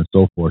so on and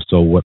so forth.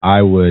 So what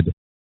I would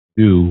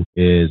do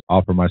is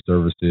offer my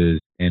services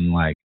in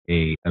like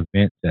a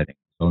event setting.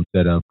 So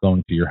instead of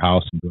going to your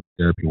house and doing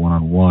therapy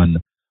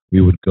one-on-one, we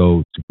would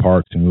go to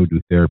parks and we would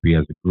do therapy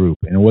as a group.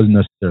 And it wasn't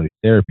necessarily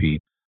therapy.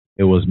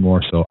 It was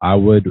more so I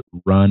would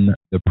run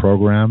the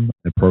program.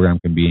 The program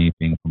can be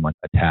anything from like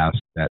a task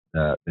that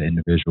the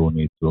individual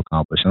needs to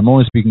accomplish. And I'm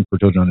only speaking for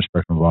children under the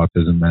spectrum of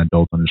autism and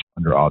adults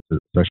under autism,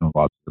 spectrum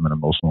of autism and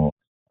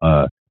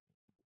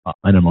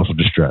emotional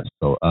distress.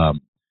 So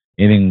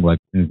anything like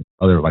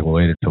other like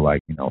related to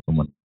like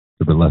someone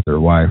left their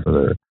wife or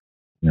their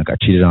got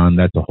cheated on,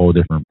 that's a whole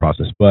different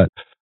process. But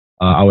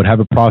I would have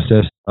a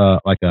process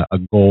like a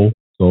goal.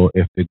 So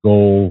if the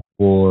goal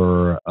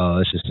for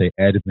let's just say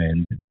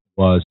Edmund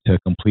was to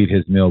complete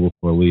his meal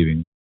before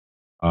leaving,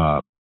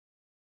 I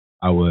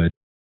would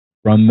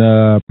run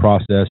the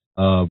process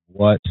of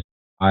what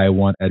I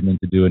want Edmund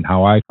to do and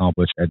how I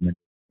accomplish Edmund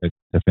to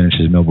finish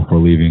his meal before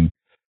leaving.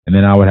 And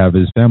then I would have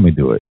his family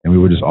do it. And we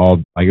would just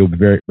all, like, it would be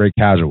very, very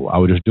casual. I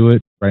would just do it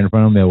right in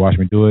front of them. They'll watch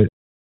me do it,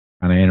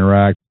 kind of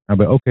interact. I'd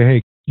be like, okay,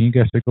 hey, can you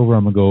guys take over?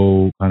 I'm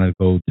going to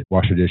go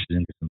wash the dishes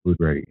and get some food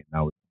ready.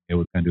 And they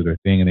would kind of do their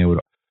thing. And they would,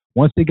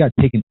 once they got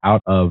taken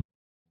out of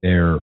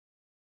their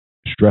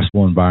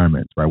stressful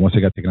environments, right? Once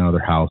they got taken out of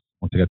their house,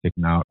 once they got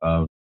taken out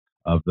of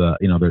the,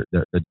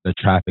 the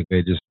traffic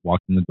they just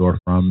walked in the door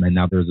from, and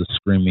now there's a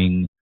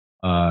screaming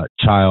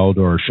child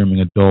or a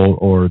screaming adult,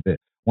 or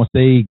once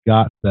they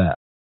got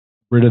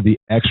rid of the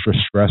extra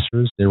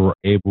stressors, they were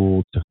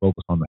able to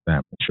focus on the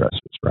family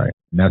stressors, right?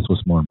 And that's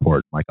what's more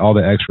important. Like all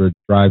the extra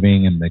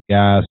driving and the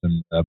gas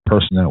and the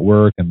person at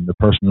work and the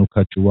person who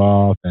cut you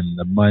off and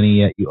the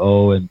money that you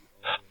owe and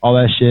all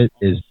that shit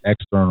is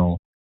external,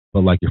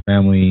 but like your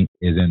family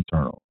is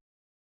internal.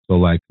 So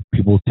like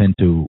people tend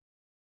to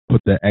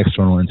put the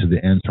external into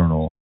the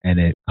internal, and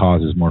it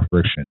causes more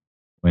friction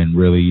when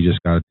really you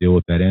just got to deal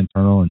with that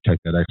internal and check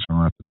that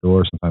external at the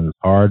door. Sometimes it's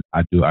hard.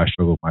 I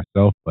struggle with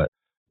myself, but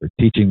they're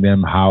teaching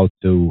them how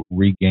to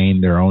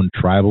regain their own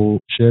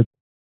tribalship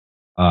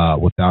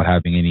without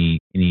having any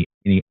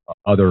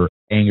other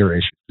anger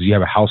issues. Because you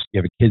have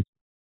a kid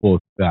full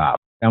of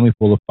family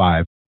full of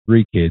 5,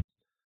 3 kids.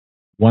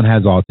 One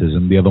has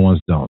autism, the other ones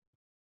don't.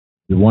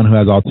 The one who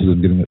has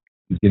autism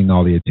is getting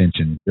all the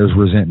attention. There's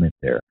resentment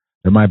there.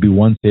 There might be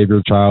one savior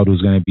child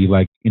who's going to be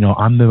like,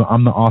 I'm the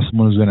awesome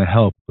one who's going to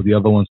help, but the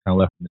other one's kind of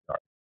left in the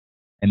dark.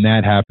 And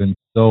that happens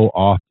so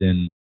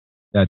often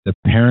that the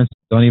parents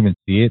don't even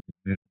see it.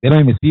 They don't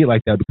even see it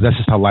like that because that's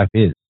just how life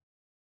is.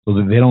 So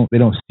that they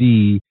don't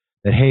see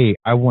that, hey,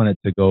 I wanted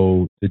to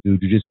go to do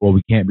jujitsu. Well,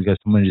 we can't because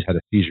someone just had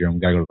a seizure and we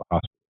got to go to the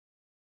hospital.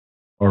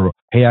 Or,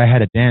 hey, I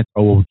had a dance.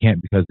 Oh, well, we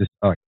can't because this,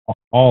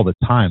 all the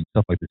time,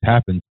 stuff like this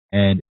happens.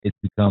 And it's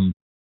become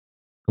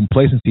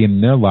complacency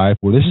in their life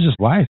where this is just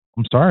life.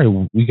 I'm sorry,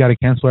 we got to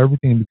cancel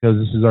everything because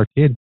this is our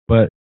kid.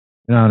 But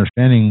they're not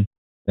understanding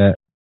that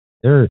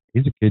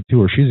he's a kid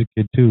too, or she's a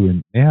kid too,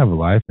 and they have a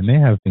life and they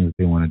have things that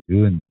they want to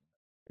do, and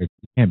you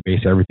can't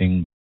base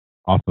everything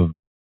off of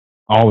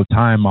all the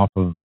time off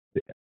of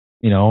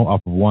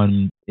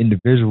one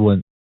individual,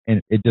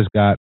 and it just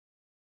got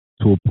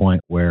to a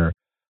point where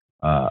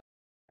I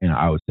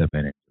would step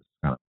in and just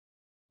kind of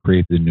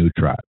create the new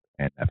tribe.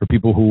 And for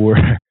people who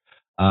were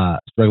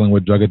struggling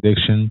with drug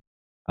addiction,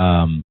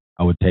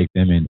 I would take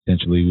them, and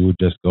essentially we would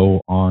just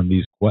go on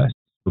these quests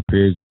for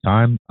periods of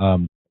time.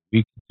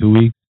 Week to 2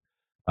 weeks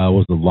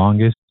was the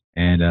longest,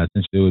 and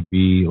essentially it would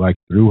be like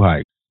through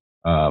hikes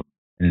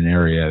in an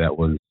area that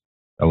was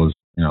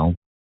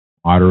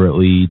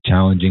moderately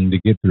challenging to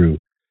get through,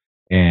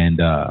 and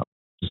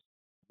just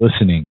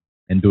listening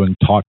and doing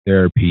talk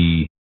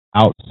therapy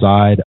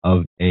outside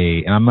of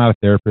and I'm not a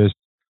therapist,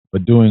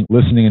 but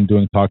listening and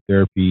doing talk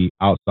therapy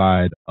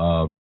outside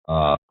of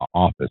an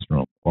office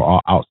room,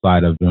 or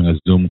outside of doing a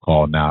Zoom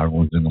call. Now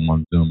everyone's doing them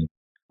on Zoom,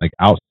 like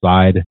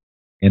outside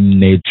in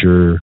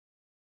nature,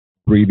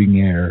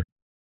 breathing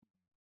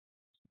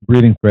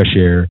fresh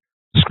air,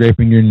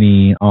 scraping your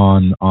knee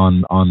on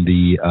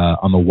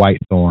the white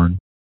thorn,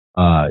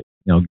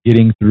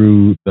 getting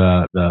through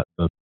the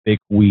thick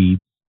weeds,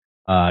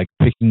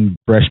 picking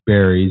fresh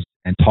berries,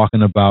 and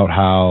talking about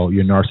how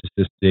your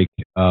narcissistic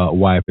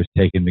wife is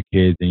taking the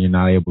kids and you're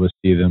not able to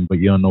see them, but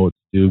you don't know what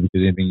to do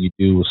because anything you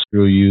do will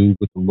screw you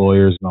with the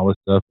lawyers and all this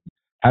stuff.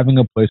 Having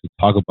a place to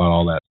talk about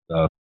all that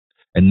stuff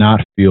and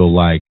not feel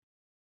like,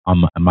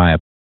 am I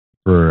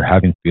for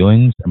having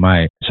feelings?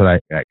 Should I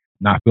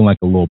not feel like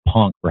a little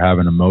punk for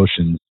having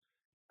emotions?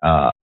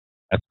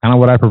 That's kind of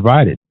what I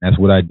provided. That's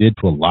what I did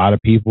to a lot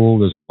of people.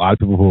 There's a lot of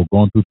people who are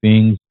going through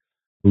things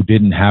who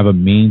didn't have a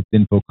means,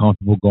 didn't feel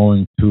comfortable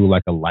going to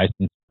like a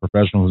licensed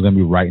professional who's going to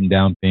be writing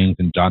down things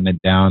and jotting it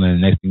down. And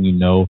the next thing you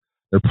know,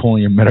 they're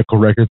pulling your medical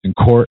records in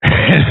court.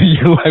 And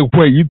you're like,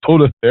 wait, you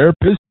told a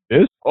therapist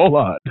this? Hold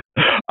on.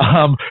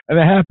 And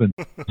it happens.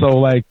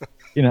 So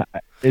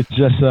it's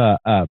just,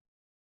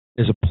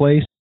 there's a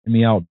place in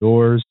the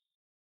outdoors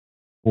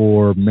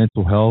for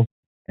mental health,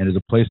 and there's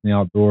a place in the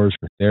outdoors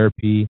for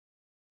therapy.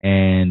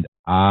 And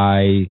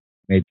I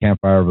made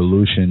Campfire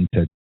Revolution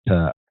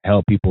to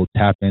help people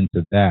tap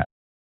into that.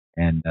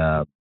 And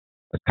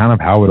that's kind of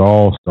how it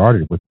all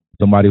started, with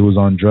somebody who was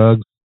on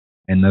drugs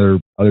and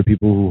other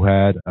people who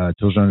had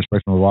children on the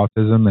spectrum of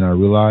autism. And I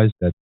realized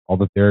that all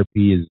the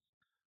therapy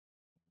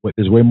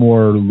there's way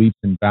more leaps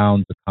and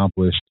bounds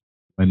accomplished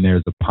when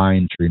there's a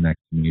pine tree next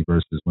to me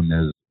versus when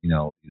there's these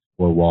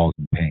four walls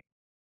and paint.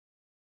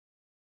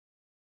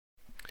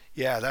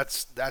 Yeah,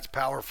 that's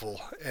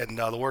powerful, and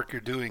the work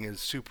you're doing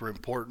is super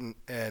important.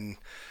 And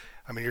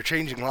I mean, you're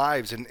changing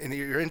lives. And in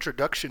your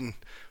introduction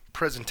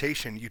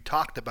presentation, you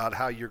talked about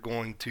how you're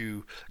going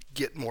to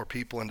get more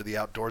people into the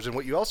outdoors, and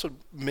what you also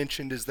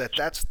mentioned is that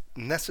that's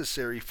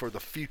necessary for the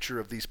future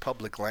of these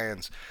public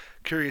lands.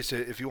 Curious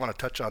if you want to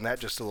touch on that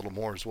just a little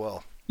more as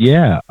well.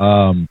 Yeah,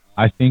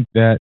 I think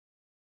that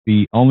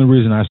the only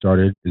reason I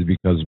started is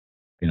because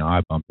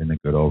I bumped into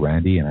good old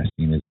Randy, and I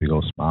seen his big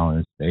old smile on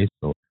his face.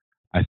 So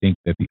I think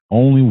that the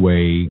only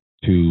way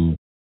to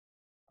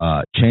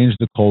change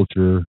the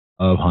culture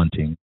of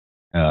hunting,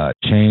 I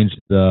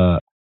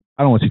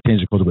don't want to say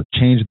change the culture, but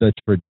change the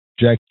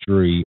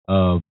trajectory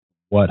of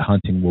what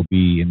hunting will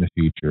be in the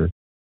future,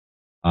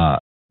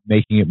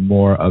 making it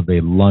more of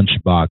a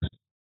lunchbox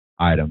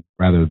item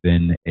rather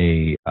than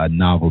a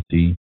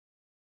novelty,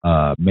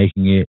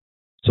 making it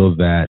so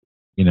that,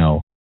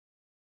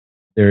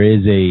 there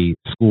is a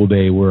school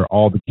day where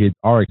all the kids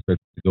are expected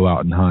to go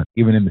out and hunt,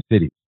 even in the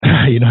cities.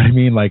 You know what I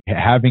mean? Like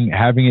having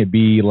it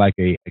be like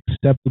a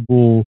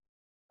acceptable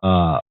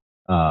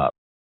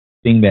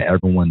thing that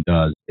everyone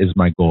does is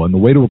my goal. And the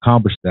way to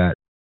accomplish that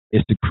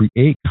is to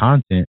create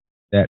content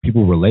that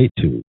people relate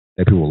to,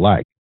 that people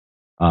like.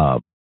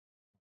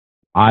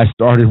 I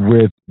started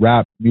with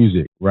rap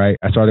music, right?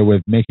 I started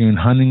with making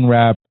hunting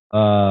rap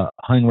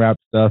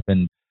stuff,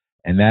 and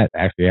that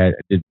actually I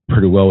did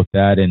pretty well with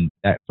that, and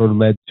that sort of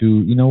led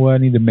to, I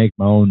need to make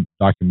my own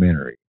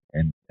documentary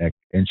and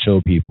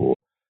show people.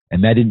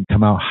 And that didn't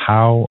come out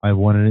how I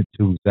wanted it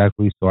to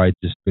exactly, so I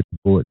just bit the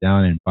bullet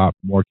down and bought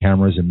more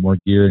cameras and more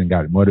gear and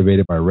got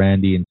motivated by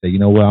Randy and said, I'm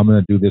going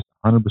to do this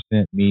 100%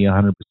 me,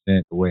 100%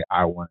 the way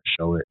I want to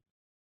show it,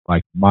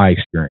 like my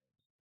experience.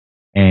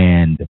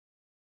 And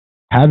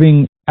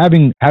having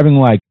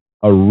like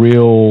a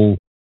real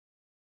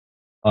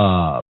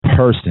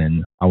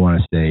person, I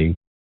want to say,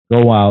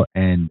 go out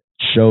and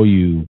show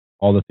you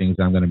all the things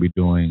I'm going to be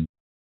doing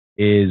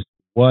is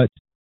what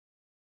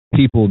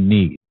people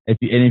need.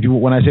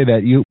 When I say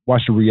that, you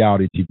watch the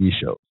reality TV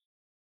shows.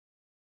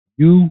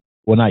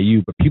 Not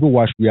you, but people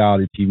watch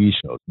reality TV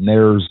shows, and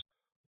there's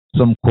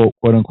some quote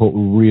unquote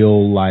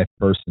real life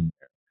person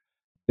there.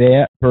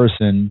 That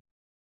person,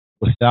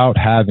 without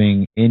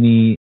having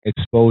any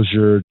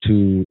exposure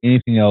to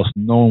anything else,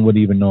 no one would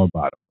even know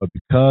about them. But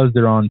because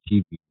they're on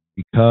TV,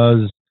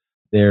 because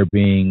they're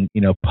being,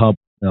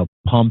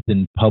 pumped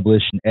and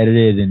published and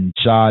edited and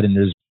shot, and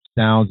there's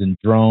sounds and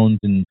drones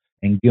and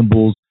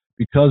gimbals.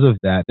 Because of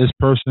that, this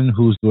person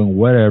who's doing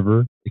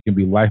whatever, it can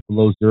be Life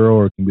Below Zero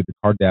or it can be the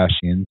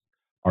Kardashians,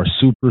 are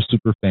super,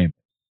 super famous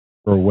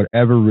for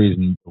whatever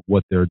reason of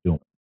what they're doing.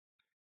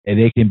 And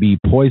they can be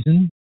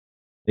poisoned.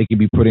 They can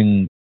be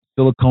putting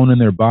silicone in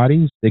their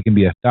bodies. They can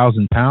be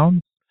 1,000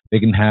 pounds. They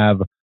can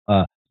have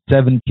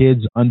 7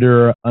 kids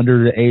under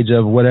the age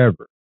of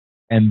whatever.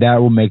 And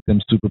that will make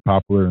them super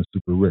popular and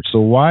super rich. So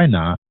why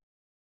not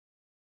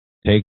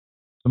take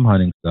some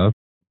hunting stuff,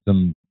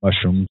 some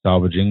mushroom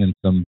salvaging, and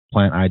some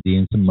plant ID,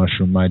 and some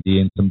mushroom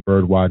ID, and some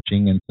bird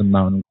watching, and some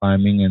mountain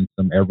climbing, and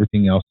some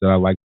everything else that I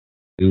like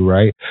to do,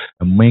 right?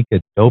 And make a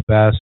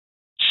dope-ass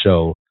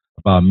show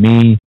about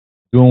me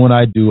doing what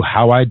I do,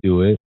 how I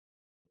do it,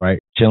 right?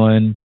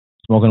 Chilling,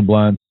 smoking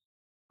blunts,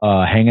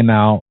 hanging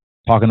out,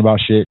 talking about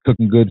shit,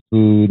 cooking good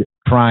food,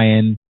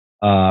 crying,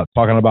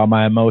 talking about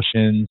my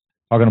emotions,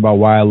 talking about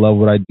why I love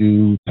what I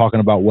do,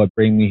 talking about what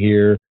bring me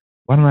here.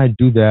 Why don't I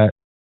do that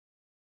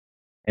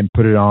and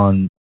put it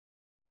on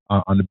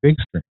the big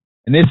screen?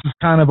 And this is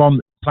kind of on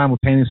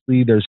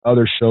simultaneously. There's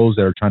other shows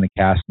that are trying to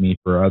cast me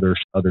for other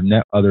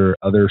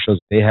shows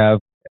they have,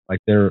 like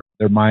their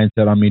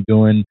mindset on me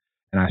doing.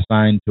 And I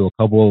signed to a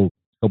couple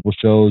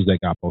shows that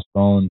got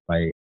postponed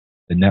by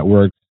the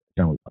networks. I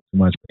can't really talk too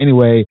much, but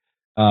anyway.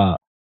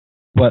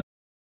 But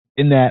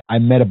in that, I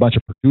met a bunch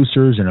of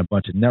producers and a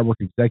bunch of network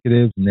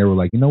executives, and they were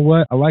like, you know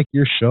what? I like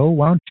your show.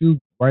 Why don't you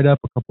write up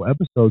a couple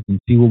episodes and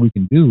see what we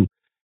can do?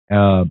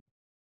 And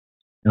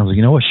I was like,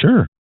 you know what?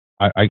 Sure.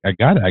 I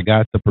got it. I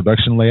got the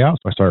production layout.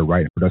 So I started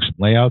writing production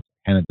layouts,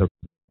 handed it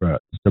to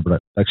the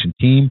production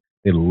team.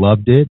 They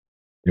loved it.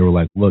 They were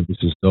like, look, this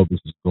is dope. This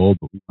is gold,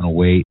 but we want to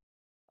wait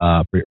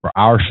for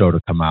our show to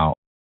come out,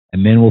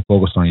 and then we'll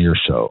focus on your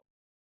show.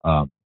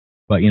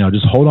 But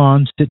just hold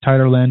on, sit tight,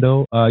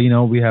 Orlando.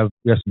 We have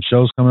some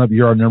shows coming up.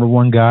 You're our number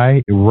one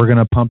guy. We're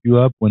gonna pump you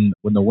up when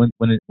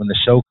the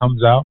show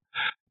comes out.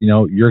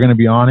 You're gonna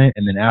be on it,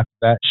 and then after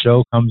that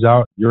show comes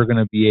out, you're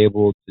gonna be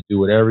able to do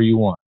whatever you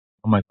want.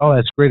 I'm like, oh,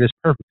 that's great. That's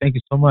perfect. Thank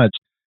you so much.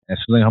 And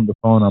as soon as I hung the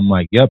phone, I'm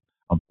like, yep,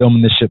 I'm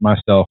filming this shit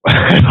myself.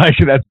 Like,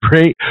 that's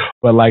great,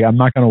 but like, I'm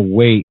not gonna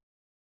wait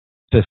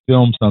to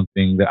film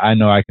something that I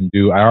know I can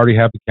do. I already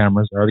have the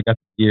cameras. I already got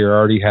the gear. I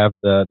already have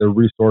the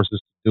resources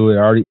to do it.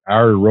 I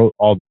already wrote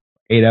all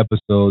 8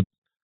 episodes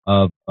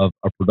of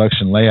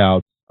production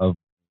layouts of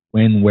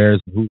when, where's,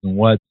 who's, and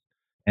what,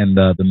 and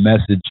the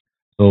message.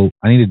 So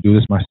I need to do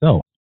this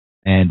myself.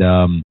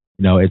 And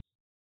it's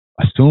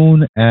as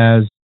soon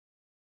as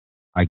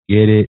I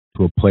get it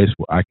to a place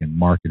where I can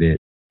market it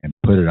and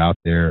put it out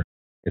there,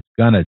 it's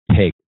gonna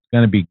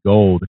be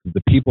gold, because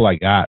the people I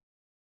got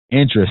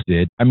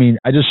interested. I mean,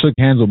 I just shook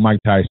hands with Mike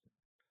Tyson.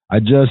 I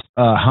just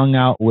hung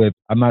out with,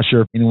 I'm not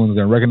sure if anyone's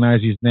going to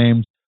recognize these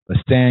names, but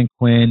Stan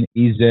Quinn,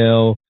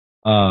 Ezel,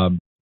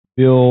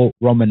 Bill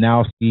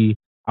Romanowski.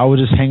 I was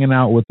just hanging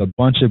out with a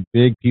bunch of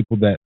big people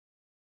that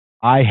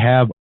I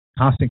have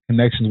constant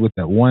connections with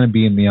that want to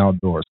be in the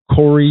outdoors.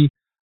 Corey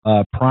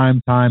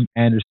Primetime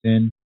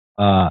Anderson,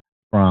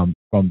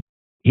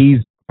 he's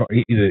a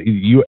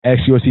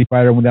ex-UFC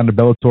fighter, went down to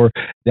Bellator.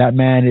 That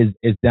man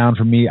is down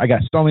for me. I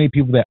got so many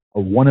people that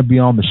want to be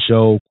on the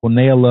show.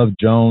 Cornea Love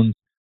Jones,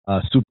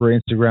 super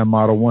Instagram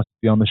model, wants to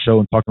be on the show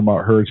and talking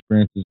about her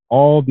experiences.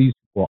 All these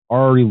people are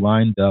already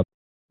lined up,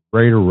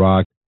 ready to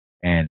rock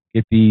and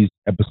get these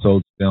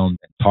episodes filmed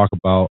and talk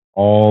about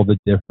all the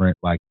different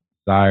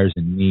desires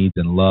and needs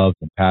and loves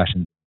and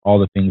passions, all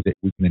the things that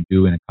we can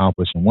do and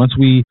accomplish. And once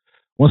we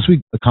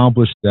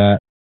accomplish that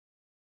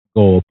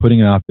goal,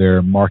 putting it out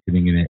there,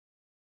 marketing it,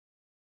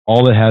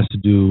 all it has to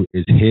do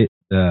is hit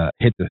the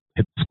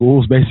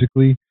schools,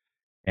 basically.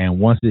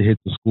 And once it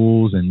hits the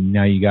schools, and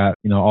now you got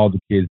all the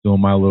kids doing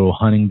my little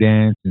hunting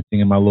dance and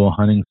singing my little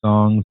hunting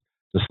songs,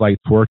 just like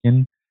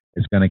twerking,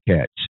 it's gonna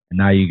catch. And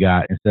now you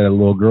got, instead of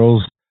little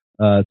girls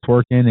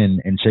twerking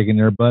and shaking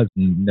their butts,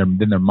 and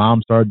then their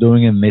moms start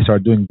doing it, and they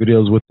start doing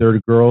videos with their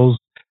girls.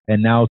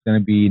 And now it's gonna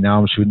be, now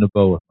I'm shooting a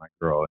bow with my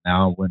girl.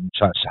 Now I'm going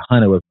to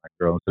hunt it with my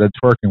girl. Instead of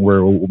twerking,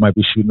 we might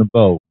be shooting a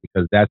bow,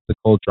 because that's the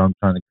culture I'm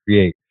trying to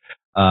create.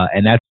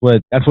 And that's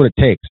what it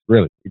takes,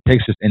 really. It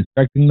takes just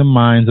infecting the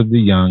minds of the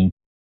young,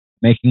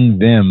 making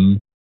them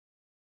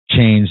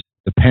change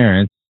the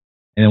parents.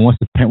 And then once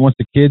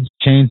the kids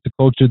change the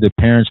culture, the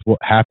parents will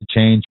have to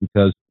change,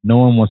 because no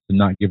one wants to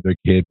not give their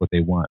kid what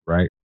they want,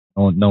 right?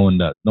 No one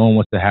does. No one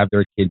wants to have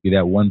their kid be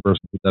that one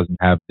person who doesn't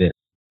have this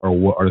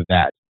or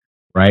that,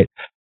 right?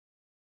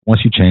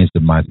 Once you change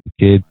the minds of the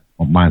kids,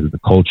 minds of the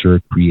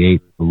culture,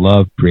 create the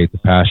love, create the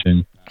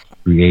passion,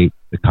 create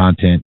the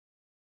content,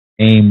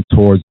 aim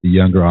towards the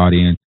younger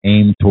audience,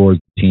 aim towards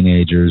the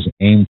teenagers,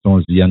 aim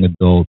towards the young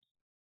adults,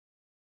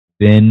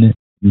 then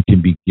you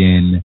can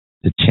begin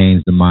to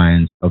change the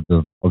minds of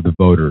the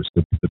voters,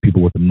 the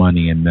people with the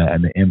money and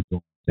the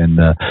influence, then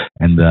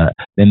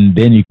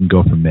you can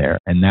go from there.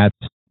 And that's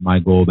my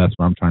goal. That's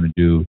what I'm trying to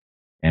do.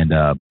 And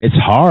it's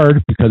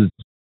hard, because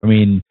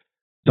Sony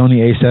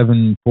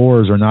A7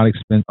 IVs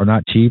are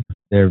not cheap.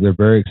 They're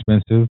very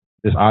expensive.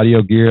 this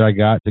audio gear I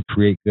got to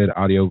create good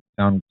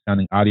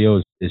sounding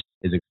audio is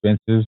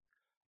expensive.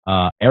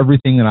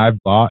 Everything that I've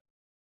bought,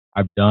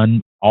 I've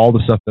done, all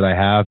the stuff that I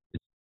have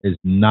is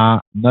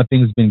not,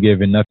 nothing's been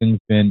given, nothing's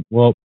been,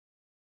 well,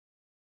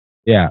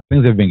 yeah,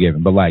 things have been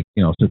given, but like,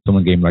 you know, so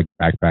someone gave me like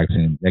backpacks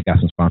and they got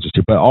some sponsors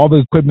too. But all the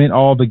equipment,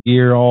 all the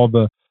gear, all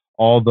the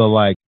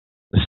like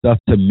the stuff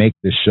to make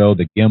the show,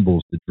 the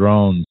gimbals, the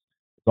drones,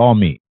 it's all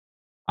me.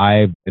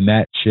 And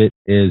that shit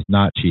is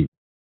not cheap.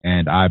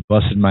 And I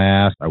busted my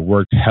ass. I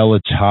worked hella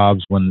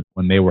jobs when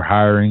they were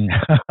hiring.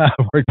 I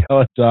worked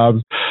hella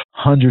jobs,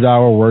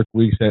 100-hour work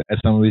weeks at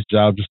some of these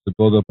jobs just to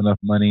build up enough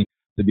money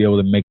to be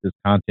able to make this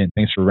content.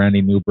 Thanks for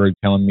Randy Newberg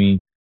telling me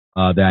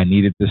that I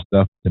needed this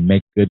stuff to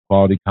make good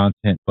quality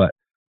content, but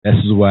this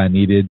is what I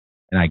needed,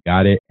 and I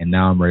got it, and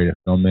now I'm ready to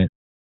film it.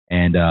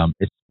 And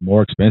it's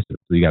more expensive,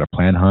 so you got to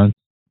plan hunts,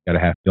 you got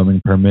to have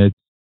filming permits,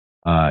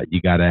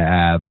 you have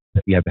to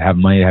have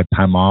money to have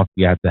time off,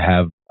 you have to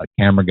have a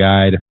camera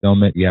guy to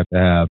film it, you have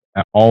to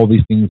have all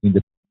these things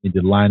need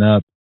to line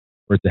up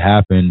for it to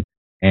happen.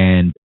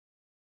 And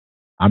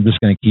I'm just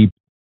going to keep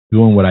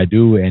doing what I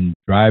do and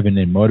driving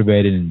and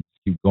motivated and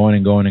keep going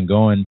and going and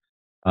going.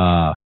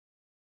 Because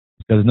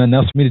there's nothing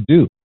else for me to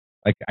do.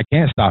 Like, I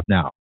can't stop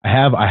now. I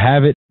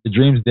have it. The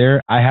dream's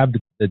there. I have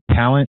the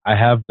talent. I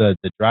have the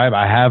drive.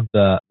 I have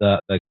the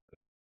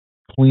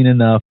clean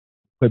enough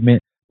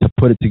equipment to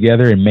put it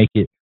together and make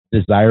it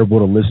desirable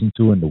to listen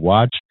to and to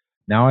watch.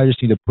 Now I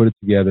just need to put it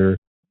together,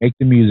 make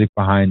the music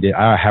behind it.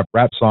 I have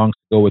rap songs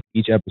to go with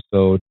each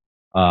episode.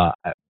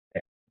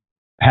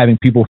 Having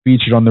people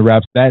featured on the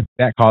raps, that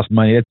costs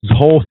money. It's this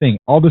whole thing.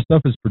 All this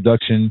stuff is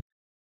production,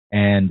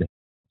 and as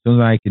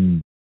soon as I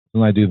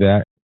do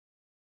that,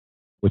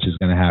 which is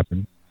going to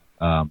happen,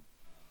 and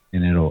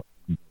it'll,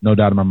 no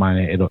doubt in my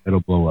mind, it'll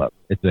blow up.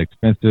 It's an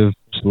expensive,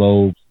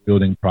 slow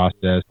building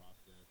process,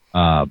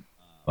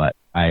 but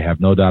I have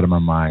no doubt in my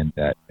mind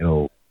that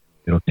it'll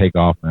take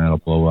off and it'll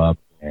blow up.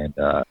 And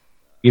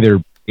either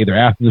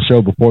after the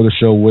show, before the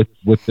show, with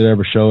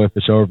whatever show, if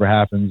the show ever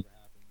happens,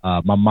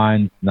 my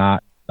mind's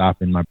not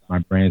stopping, my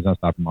brain's not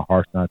stopping, my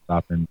heart's not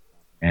stopping,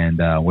 and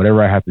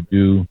whatever I have to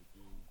do,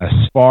 as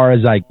far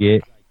as I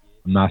get,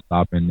 I'm not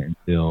stopping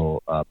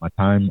until my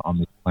time on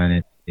this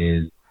planet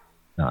is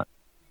done.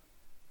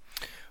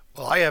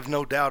 Well, I have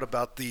no doubt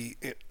about the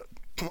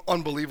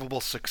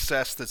unbelievable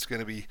success that's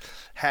going to be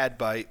had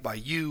by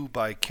you,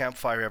 by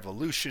Campfire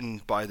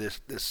Evolution, by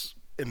this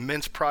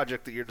immense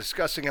project that you're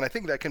discussing. And I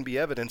think that can be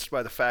evidenced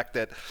by the fact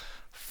that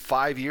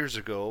 5 years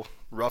ago,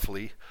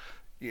 roughly,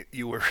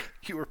 you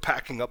were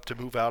packing up to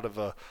move out of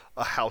a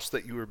house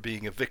that you were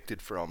being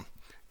evicted from.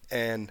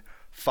 And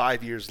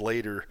 5 years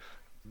later,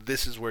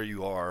 this is where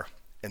you are,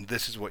 and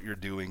this is what you're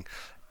doing.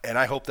 And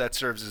I hope that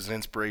serves as an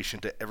inspiration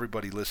to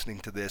everybody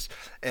listening to this.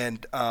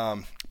 And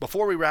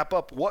before we wrap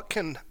up, what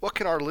can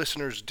our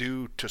listeners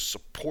do to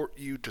support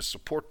you, to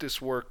support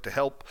this work, to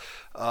help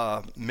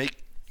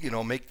make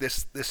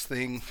this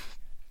thing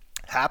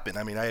happen?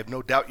 I mean, I have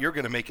no doubt you're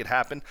going to make it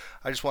happen.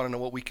 I just want to know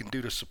what we can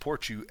do to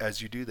support you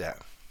as you do that.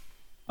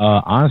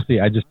 Honestly,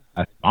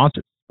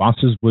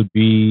 sponsors would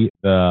be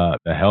the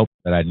help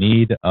that I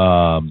need.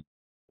 I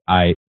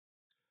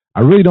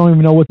really don't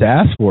even know what to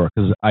ask for,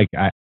 because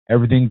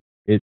everything,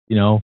 it's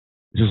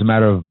just a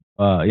matter of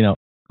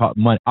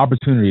money.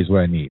 Opportunity is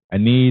what I need. I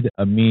need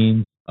a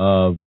means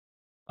of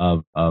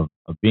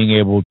being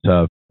able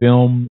to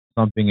film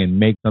something and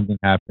make something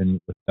happen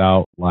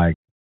without like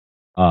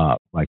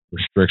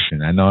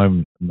restriction. I know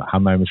I'm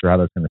not even sure how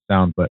that's going to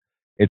sound, but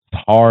it's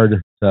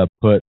hard to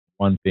put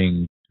one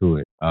thing to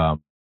it,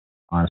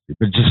 honestly.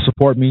 But just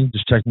support me.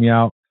 Just check me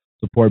out.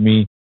 Support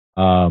me.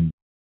 Follow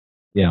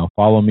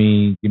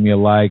me. Give me a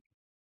like.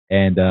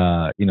 And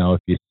if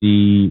you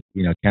see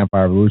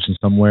Campfire Evolution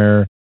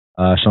somewhere,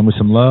 show me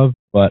some love.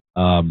 But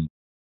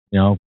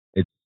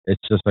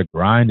it's just a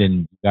grind,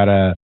 and you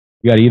gotta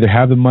either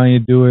have the money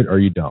to do it or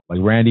you don't. Like,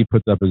 Randy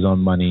puts up his own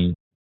money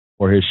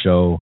for his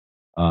show,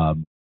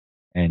 and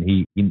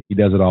he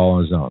does it all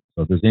on his own.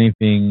 So if there's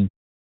anything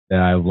that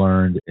I've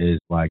learned is,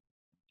 like,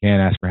 you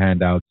can't ask for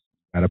handouts.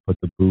 You gotta put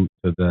the boot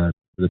to the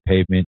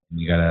pavement, and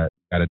you gotta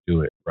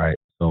do it right.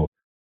 So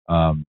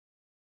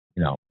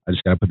I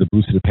just gotta put the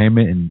boots to the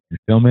pavement and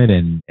film it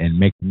and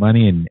make the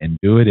money and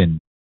do it. And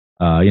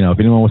if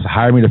anyone wants to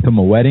hire me to film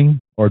a wedding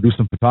or do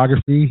some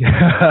photography,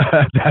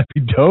 that'd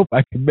be dope.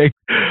 I can make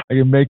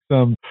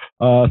some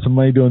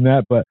money doing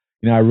that. But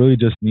I really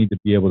just need to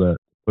be able to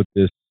put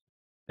this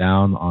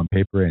down on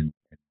paper and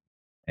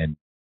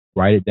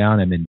write it down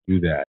and then do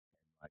that.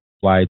 Like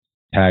flights,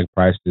 tag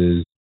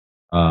prices,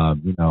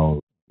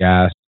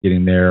 gas,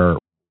 getting there,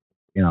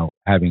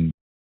 having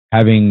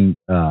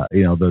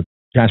the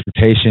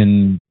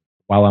transportation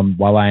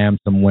while I am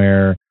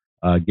somewhere,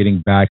 getting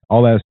back,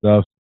 all that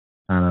stuff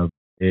kind of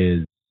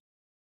is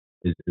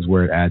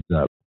where it adds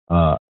up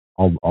all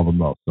the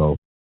most. So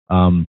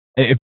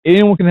if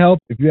anyone can help,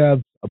 if you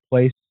have a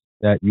place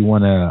that you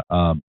want to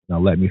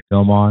let me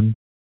film on,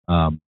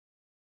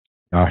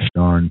 gosh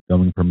darn,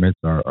 filming permits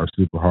are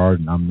super hard,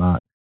 and I'm not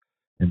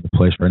in the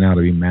place right now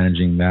to be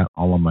managing that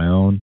all on my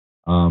own.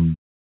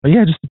 But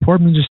yeah, just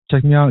support me. Just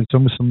check me out. Show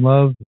me some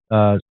love.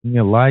 Give me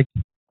a like.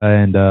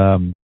 And I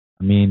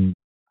mean,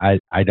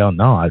 I don't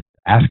know.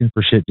 Asking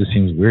for shit just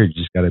seems weird.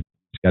 You just gotta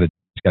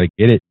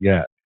get it.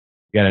 Yeah,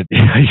 you gotta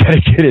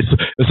get it. So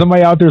if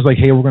somebody out there is like,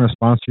 hey, we're gonna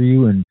sponsor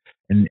you, and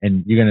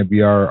you're gonna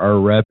be our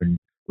rep, and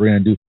we're gonna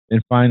do,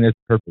 then fine, that's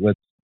perfect. Let's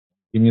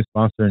give me a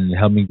sponsor and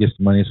help me get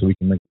some money so we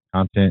can make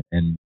content,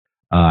 and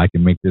I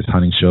can make this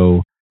hunting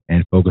show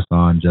and focus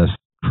on just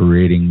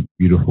creating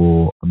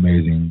beautiful,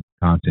 amazing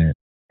content,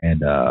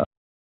 and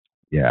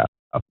yeah,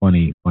 a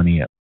funny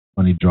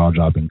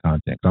jaw-dropping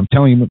content. So I'm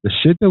telling you, the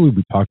shit that we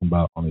be talking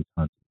about on these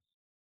hunts,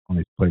 on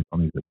these plates,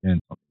 on these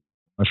events, on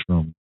these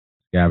mushroom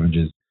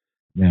scavenges,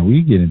 man,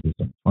 we get into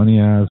some funny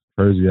ass,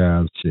 crazy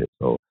ass shit.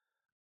 So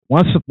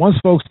once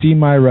folks see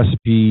my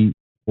recipe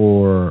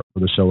for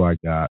the show I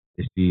got,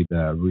 they see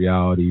the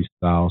reality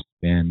style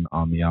spin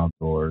on the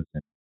outdoors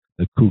and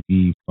the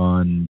kooky,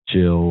 fun,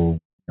 chill,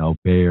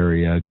 Bay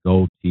Area,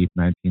 gold teeth,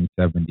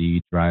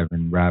 1970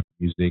 driving rap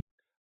music,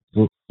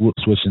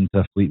 switching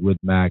to Fleetwood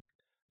Mac,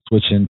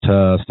 switching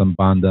to some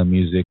banda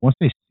music. Once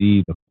they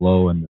see the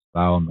flow and the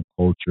style and the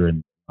culture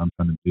and what I'm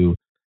trying to do,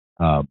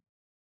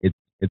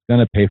 it's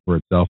gonna pay for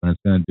itself, and it's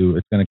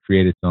gonna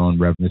create its own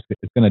revenue.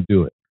 It's gonna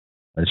do it,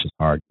 but it's just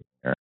hard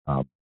getting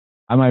there.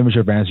 I'm not even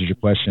sure if I answered your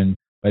question,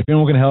 but if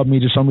anyone can help me,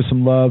 just show me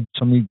some love,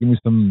 give me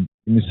some,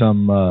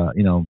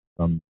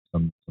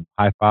 some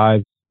high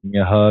fives, give me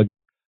a hug,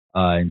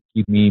 and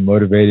keep me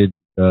motivated,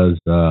 because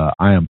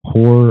I am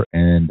poor,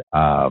 and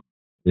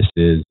this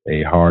is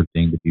a hard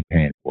thing to be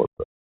paying for.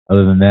 But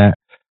other than that,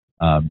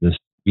 just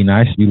be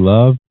nice, be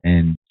loved,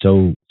 and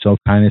show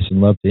kindness and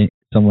love to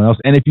someone else.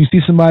 And if you see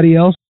somebody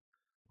else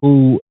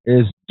who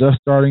is just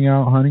starting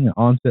out hunting, an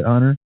onset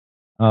hunter,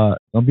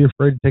 don't be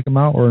afraid to take them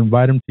out or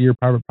invite them to your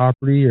private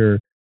property, or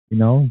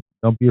don't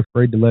be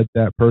afraid to let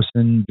that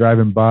person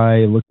driving by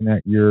looking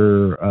at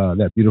your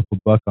that beautiful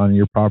buck on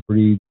your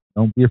property.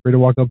 Don't be afraid to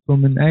walk up to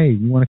them and, hey,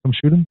 you want to come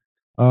shoot him?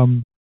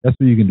 That's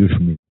what you can do for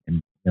me,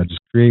 and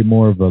just create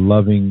more of a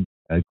loving,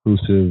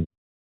 inclusive,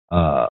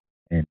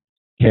 and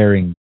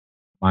caring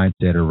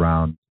mindset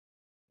around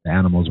the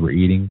animals we're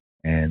eating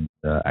and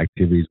the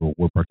activities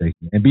we're partaking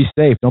in. And be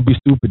safe. Don't be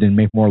stupid and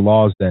make more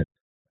laws. That's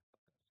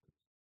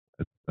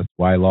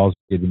why laws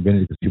get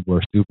invented, because people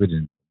are stupid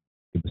and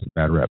give us a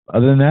bad rep.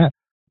 Other than that,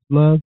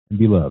 love and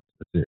be loved.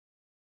 That's it.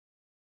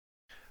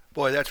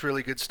 Boy, that's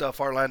really good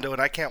stuff, Orlando,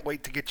 and I can't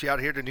wait to get you out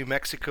here to New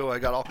Mexico. I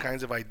got all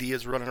kinds of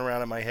ideas running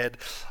around in my head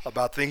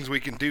about things we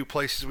can do,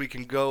 places we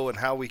can go, and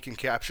how we can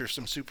capture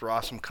some super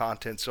awesome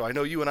content. So I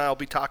know you and I will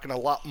be talking a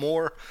lot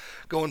more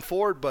going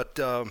forward, but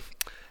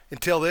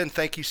until then,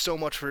 thank you so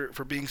much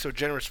for being so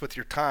generous with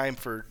your time,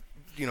 for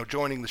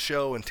joining the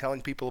show and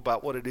telling people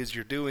about what it is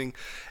you're doing.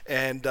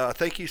 And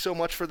thank you so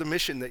much for the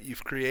mission that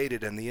you've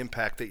created and the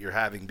impact that you're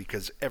having,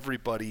 because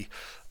everybody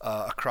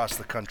across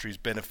the country is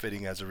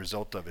benefiting as a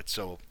result of it.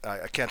 So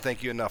I can't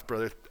thank you enough,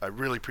 brother. I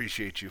really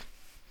appreciate you.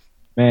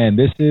 Man,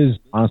 this is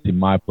honestly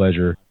my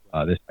pleasure.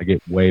 I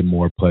get way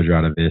more pleasure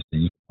out of this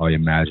than you can probably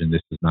imagine.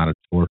 This is not a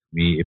chore for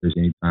me. If there's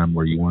any time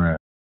where you want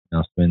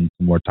to spend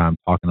some more time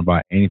talking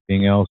about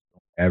anything else,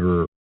 don't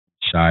ever be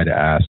shy to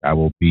ask. I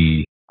will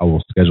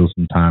schedule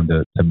some time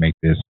to make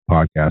this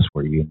podcast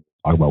for you and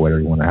talk about whatever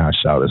you want to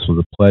hash out. This was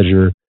a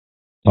pleasure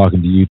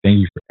talking to you. Thank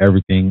you for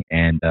everything.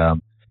 And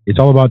it's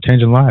all about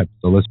changing lives.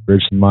 So let's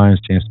bridge some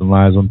minds, change some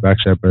lives on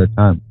Backstrap at a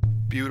time.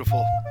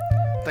 Beautiful.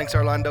 Thanks,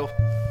 Orlando.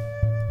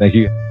 Thank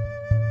you.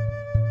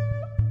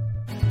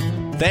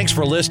 Thanks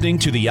for listening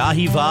to the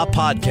Ahiva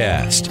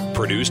Podcast,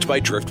 produced by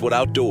Driftwood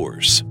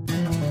Outdoors.